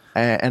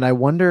 And I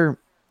wonder,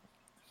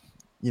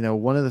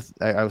 one of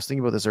the I was thinking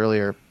about this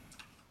earlier.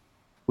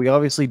 We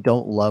obviously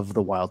don't love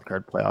the wild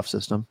card playoff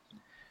system,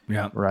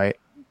 Yeah. right?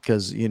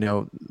 Because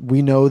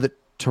we know that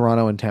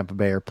Toronto and Tampa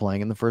Bay are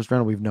playing in the first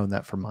round. We've known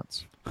that for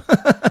months.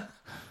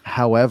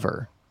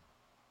 However,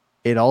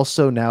 it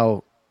also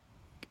now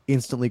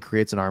instantly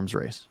creates an arms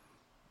race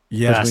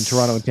Yes. between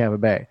Toronto and Tampa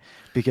Bay,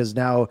 because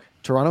now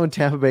Toronto and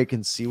Tampa Bay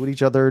can see what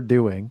each other are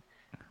doing,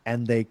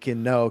 and they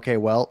can know, okay,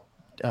 well,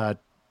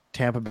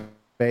 Tampa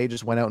Bay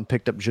just went out and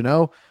picked up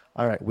Jeannot.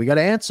 All right, we got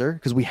to answer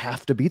because we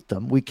have to beat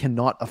them. We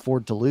cannot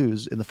afford to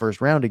lose in the first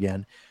round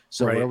again.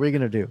 So Right. what are we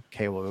going to do?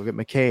 Okay, we'll go get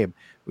McCabe.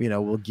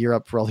 We'll gear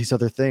up for all these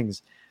other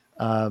things.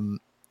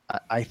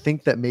 I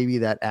think that maybe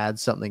that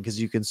adds something because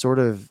you can sort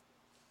of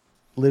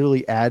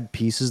literally add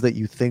pieces that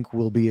you think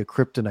will be a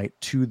kryptonite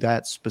to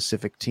that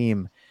specific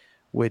team,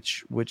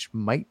 which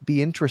might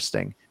be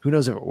interesting. Who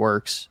knows if it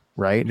works,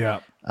 right?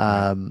 Yeah.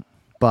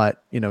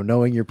 But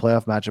knowing your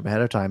playoff matchup ahead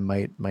of time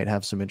might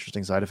have some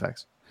interesting side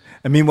effects.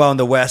 And meanwhile, in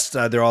the West,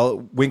 they're all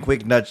wink,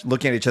 wink, nudge,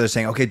 looking at each other,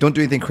 saying, "Okay, don't do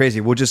anything crazy.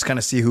 We'll just kind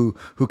of see who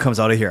comes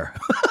out of here."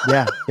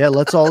 Yeah.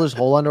 Let's all just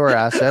hold on to our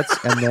assets,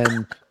 and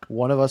then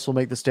one of us will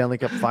make the Stanley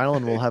Cup final,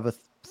 and we'll have a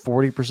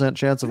 40%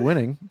 chance of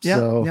winning.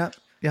 So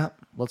Yeah.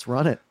 let's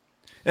run it.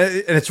 And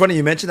it's funny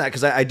you mentioned that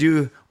because I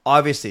do,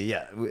 obviously,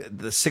 yeah.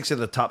 The 6 of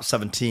the top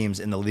 7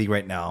 teams in the league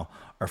right now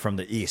are from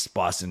the East: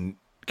 Boston,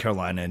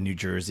 Carolina, New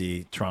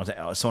Jersey,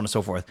 Toronto, so on and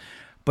so forth.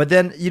 But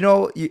then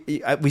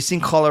we've seen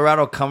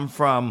Colorado come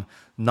from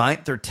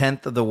 9th or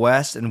 10th of the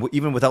West, and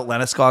even without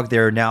Landeskog,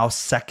 they're now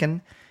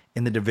second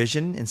in the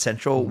division in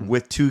Central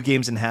with 2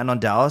 games in hand on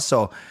Dallas.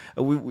 So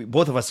we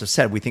both of us have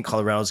said we think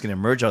Colorado is going to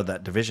emerge out of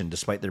that division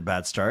despite their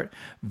bad start.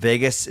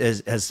 Vegas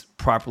has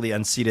properly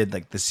unseated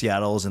like the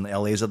Seattles and the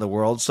LAs of the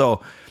world.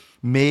 So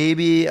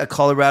maybe a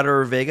Colorado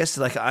or Vegas.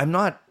 Like I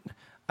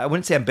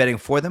wouldn't say I'm betting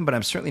for them, but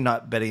I'm certainly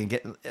not betting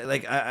against.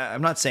 Like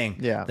I'm not saying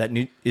that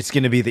it's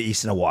going to be the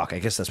East in a walk. I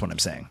guess that's what I'm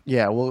saying.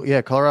 Yeah, well,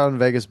 yeah, Colorado and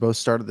Vegas both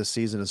started the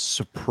season as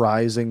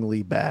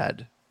surprisingly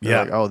bad.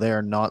 They're like, they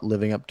are not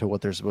living up to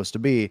what they're supposed to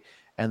be,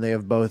 and they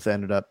have both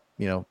ended up,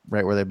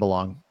 right where they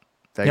belong.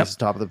 Vegas is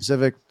top of the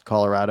Pacific.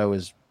 Colorado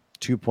is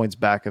 2 points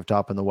back of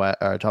top in the West,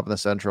 top in the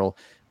Central,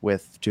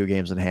 with 2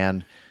 games in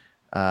hand.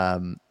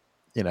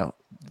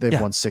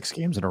 They've won 6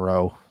 games in a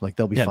row. Like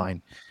they'll be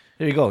fine.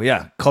 There you go.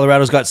 Yeah.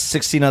 Colorado's got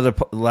 16 of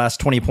the last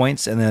 20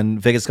 points, and then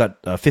Vegas got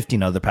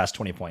 15 of the past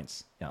 20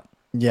 points. Yeah.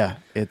 Yeah.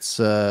 It's,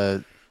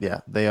 they're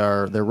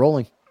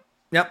rolling.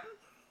 Yep.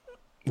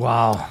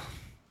 Wow.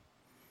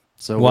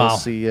 So we'll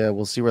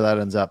see where that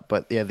ends up.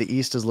 But yeah, the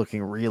East is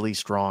looking really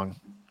strong.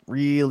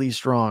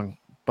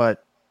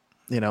 But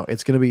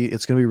it's gonna be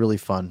really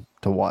fun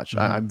to watch.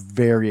 Mm-hmm. I'm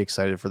very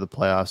excited for the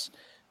playoffs.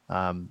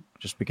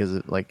 Just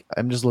because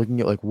I'm just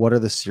looking at what are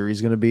the series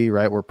going to be,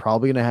 right? We're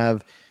probably going to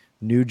have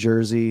New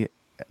Jersey,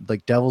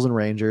 like Devils and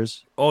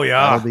Rangers. Oh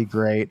yeah. That'll be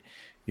great.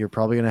 You're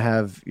probably going to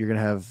have,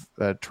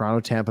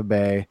 Toronto, Tampa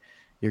Bay.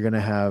 You're going to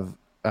have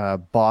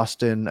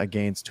Boston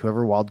against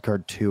whoever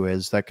wildcard 2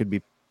 is. That could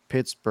be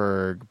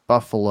Pittsburgh,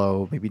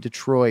 Buffalo, maybe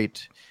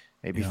Detroit,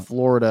 maybe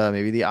Florida,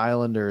 maybe the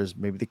Islanders,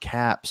 maybe the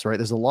Caps, right?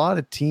 There's a lot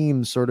of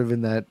teams sort of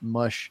in that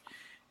mush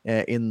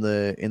in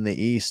the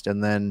East.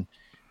 And then,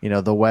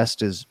 the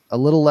West is a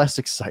little less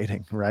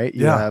exciting, right?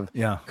 You have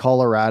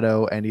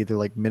Colorado and either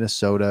like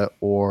Minnesota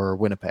or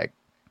Winnipeg,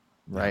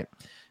 right?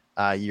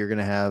 You're going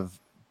to have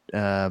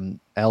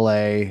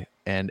LA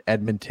and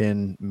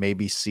Edmonton,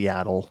 maybe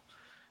Seattle.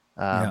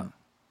 I'm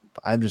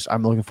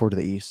looking forward to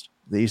the East.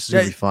 The East is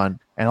going to be fun.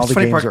 And all the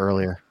games are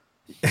earlier.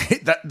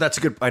 That's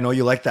good. I know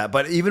you like that.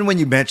 But even when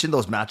you mentioned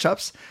those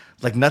matchups,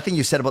 like nothing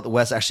you said about the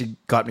West actually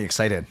got me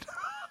excited.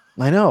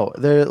 I know.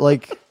 They're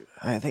like,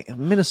 I think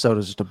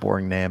Minnesota is just a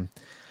boring name.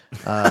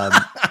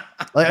 I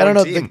don't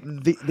know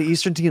the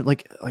Eastern team,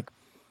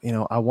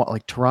 I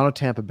want Toronto,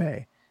 Tampa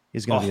Bay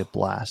is going to be a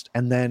blast.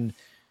 And then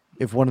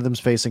if one of them's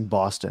facing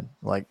Boston,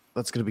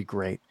 that's going to be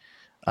great.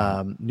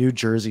 New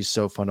Jersey's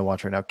so fun to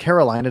watch right now.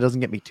 Carolina doesn't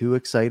get me too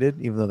excited,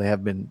 even though they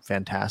have been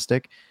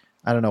fantastic.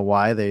 I don't know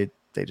why they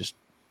just,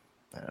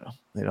 I don't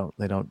know.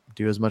 They don't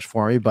do as much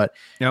for me, but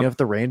if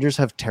the Rangers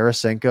have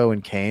Tarasenko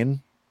and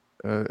Kane,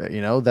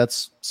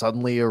 that's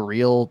suddenly a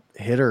real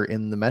hitter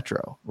in the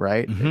Metro,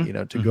 right?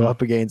 To go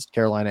up against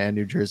Carolina and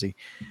New Jersey.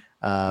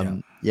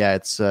 It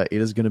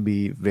is going to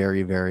be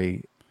very,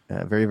 very,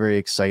 very, very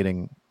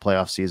exciting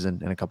playoff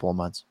season in a couple of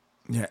months.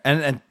 Yeah.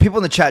 And people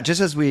in the chat,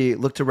 just as we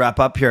look to wrap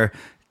up here,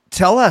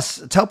 tell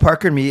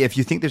Parker and me if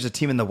you think there's a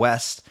team in the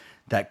West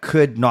that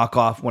could knock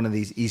off one of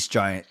these East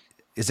Giant.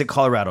 Is it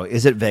Colorado?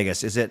 Is it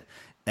Vegas? Is it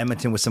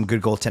Edmonton with some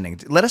good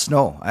goaltending? Let us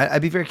know.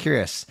 I'd be very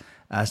curious.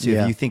 If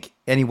you think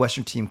any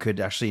Western team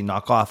could actually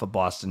knock off a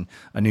Boston,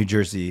 a New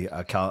Jersey,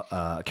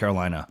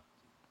 Carolina.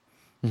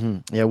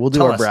 Mm-hmm. Yeah, we'll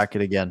do our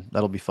bracket again.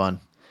 That'll be fun.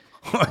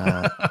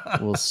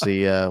 We'll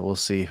see. We'll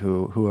see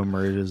who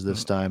emerges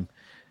this time.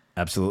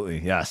 Absolutely,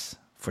 yes,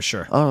 for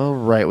sure. All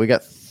right, we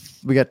got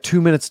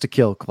 2 minutes to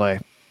kill, Clay.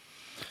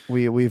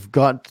 We've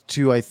got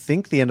to, I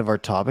think, the end of our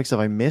topics.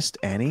 Have I missed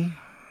any?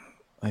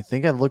 I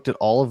think I've looked at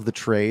all of the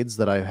trades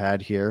that I've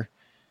had here.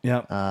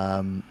 Yeah.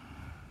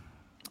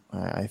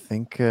 I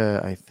think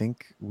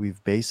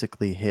we've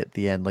basically hit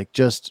the end,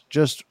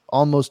 just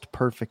almost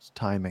perfect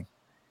timing.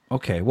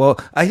 Okay. Well,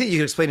 I think you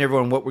can explain to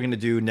everyone what we're going to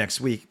do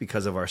next week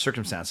because of our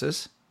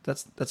circumstances.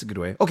 That's a good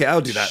way. Okay, I'll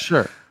do that.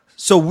 Sure.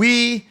 So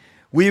we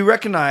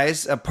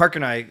recognize, Parker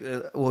and I,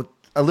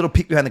 a little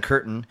peek behind the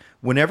curtain.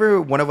 Whenever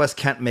one of us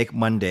can't make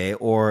Monday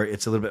or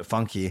it's a little bit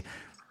funky,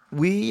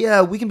 we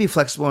can be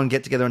flexible and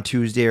get together on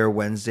Tuesday or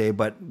Wednesday,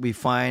 but we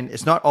find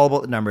it's not all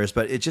about the numbers,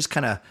 but it just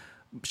kind of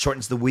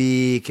shortens the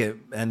week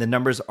and the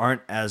numbers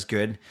aren't as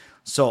good.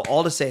 So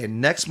all to say,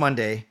 next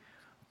Monday,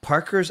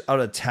 Parker's out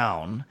of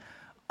town.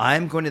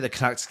 I'm going to the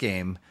Canucks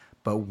game,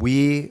 but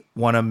we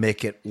want to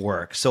make it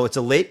work. So it's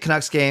a late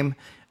Canucks game.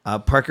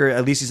 Parker,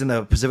 at least he's in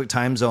the Pacific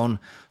time zone.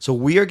 So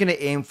we are going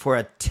to aim for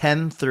a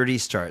 10:30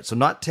 start. So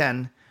not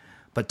 10,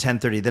 but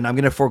 10:30. Then I'm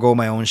going to forego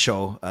my own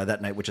show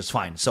that night, which is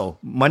fine. So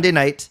Monday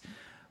night,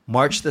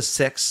 March the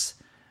 6th,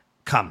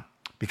 come.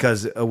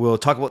 Because we'll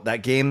talk about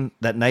that game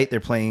that night.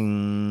 They're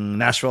playing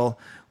Nashville.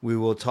 We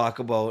will talk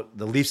about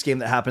the Leafs game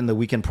that happened the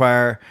weekend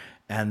prior,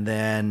 and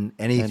then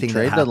anything and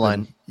trade that happened.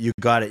 Deadline. You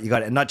got it.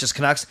 And not just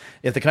Canucks.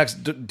 If the Canucks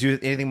do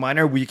anything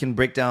minor, we can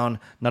break down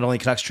not only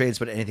Canucks trades,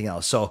 but anything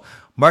else. So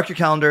mark your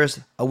calendars.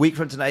 A week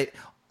from tonight,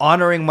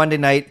 honoring Monday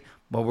night,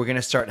 but we're going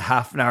to start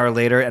half an hour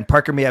later. And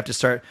Parker may have to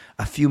start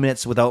a few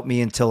minutes without me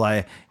until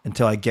I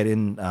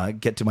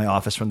get to my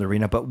office from the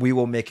arena. But we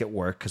will make it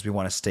work because we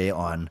want to stay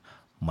on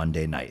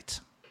Monday night.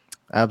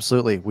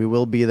 Absolutely. We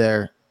will be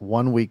there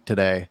 1 week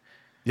today.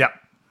 Yeah.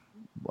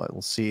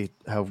 We'll see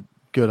how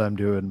good I'm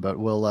doing, but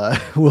we'll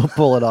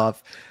pull it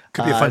off.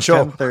 Could be a fun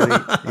show.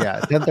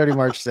 10:30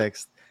 March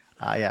 6th.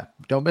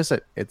 Don't miss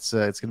it. It's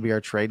going to be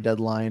our trade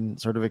deadline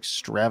sort of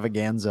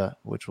extravaganza,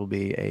 which will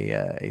be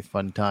a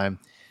fun time.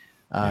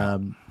 But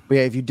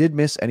if you did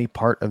miss any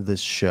part of this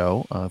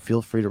show,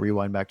 feel free to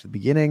rewind back to the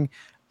beginning.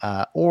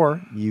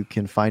 Or you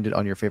can find it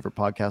on your favorite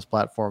podcast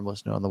platform.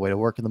 Listen on the way to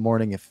work in the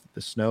morning. If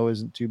the snow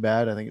isn't too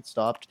bad, I think it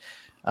stopped.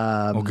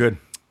 Good.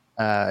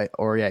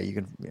 You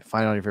can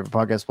find it on your favorite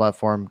podcast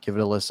platform. Give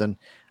it a listen.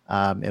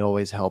 It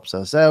always helps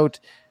us out.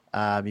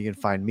 You can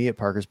find me at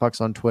Parker's Pucks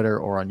on Twitter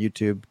or on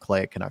YouTube.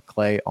 Clay at Canuck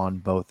Clay on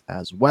both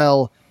as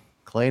well.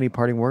 Clay, any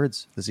parting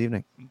words this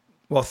evening?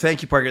 Well,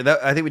 thank you, Parker.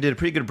 I think we did a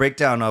pretty good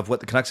breakdown of what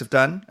the Canucks have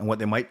done and what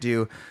they might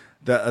do.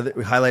 We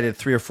highlighted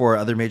 3 or 4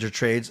 other major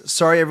trades.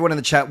 Sorry, everyone in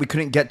the chat, we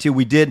couldn't get to.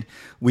 We do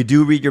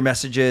read your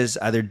messages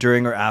either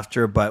during or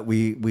after, but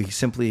we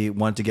simply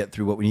wanted to get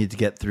through what we need to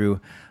get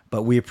through.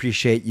 But we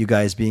appreciate you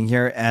guys being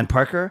here. And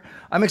Parker,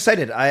 I'm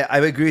excited. I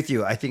agree with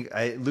you. I think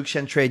Luke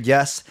Schenn trade,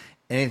 yes.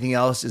 Anything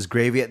else is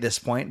gravy at this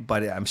point,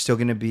 but I'm still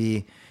going to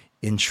be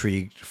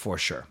intrigued for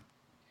sure.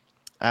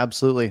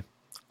 Absolutely.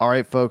 All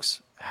right,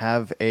 folks.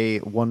 Have a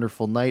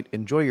wonderful night.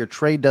 Enjoy your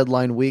trade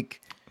deadline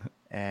week.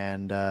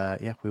 And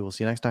we will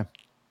see you next time.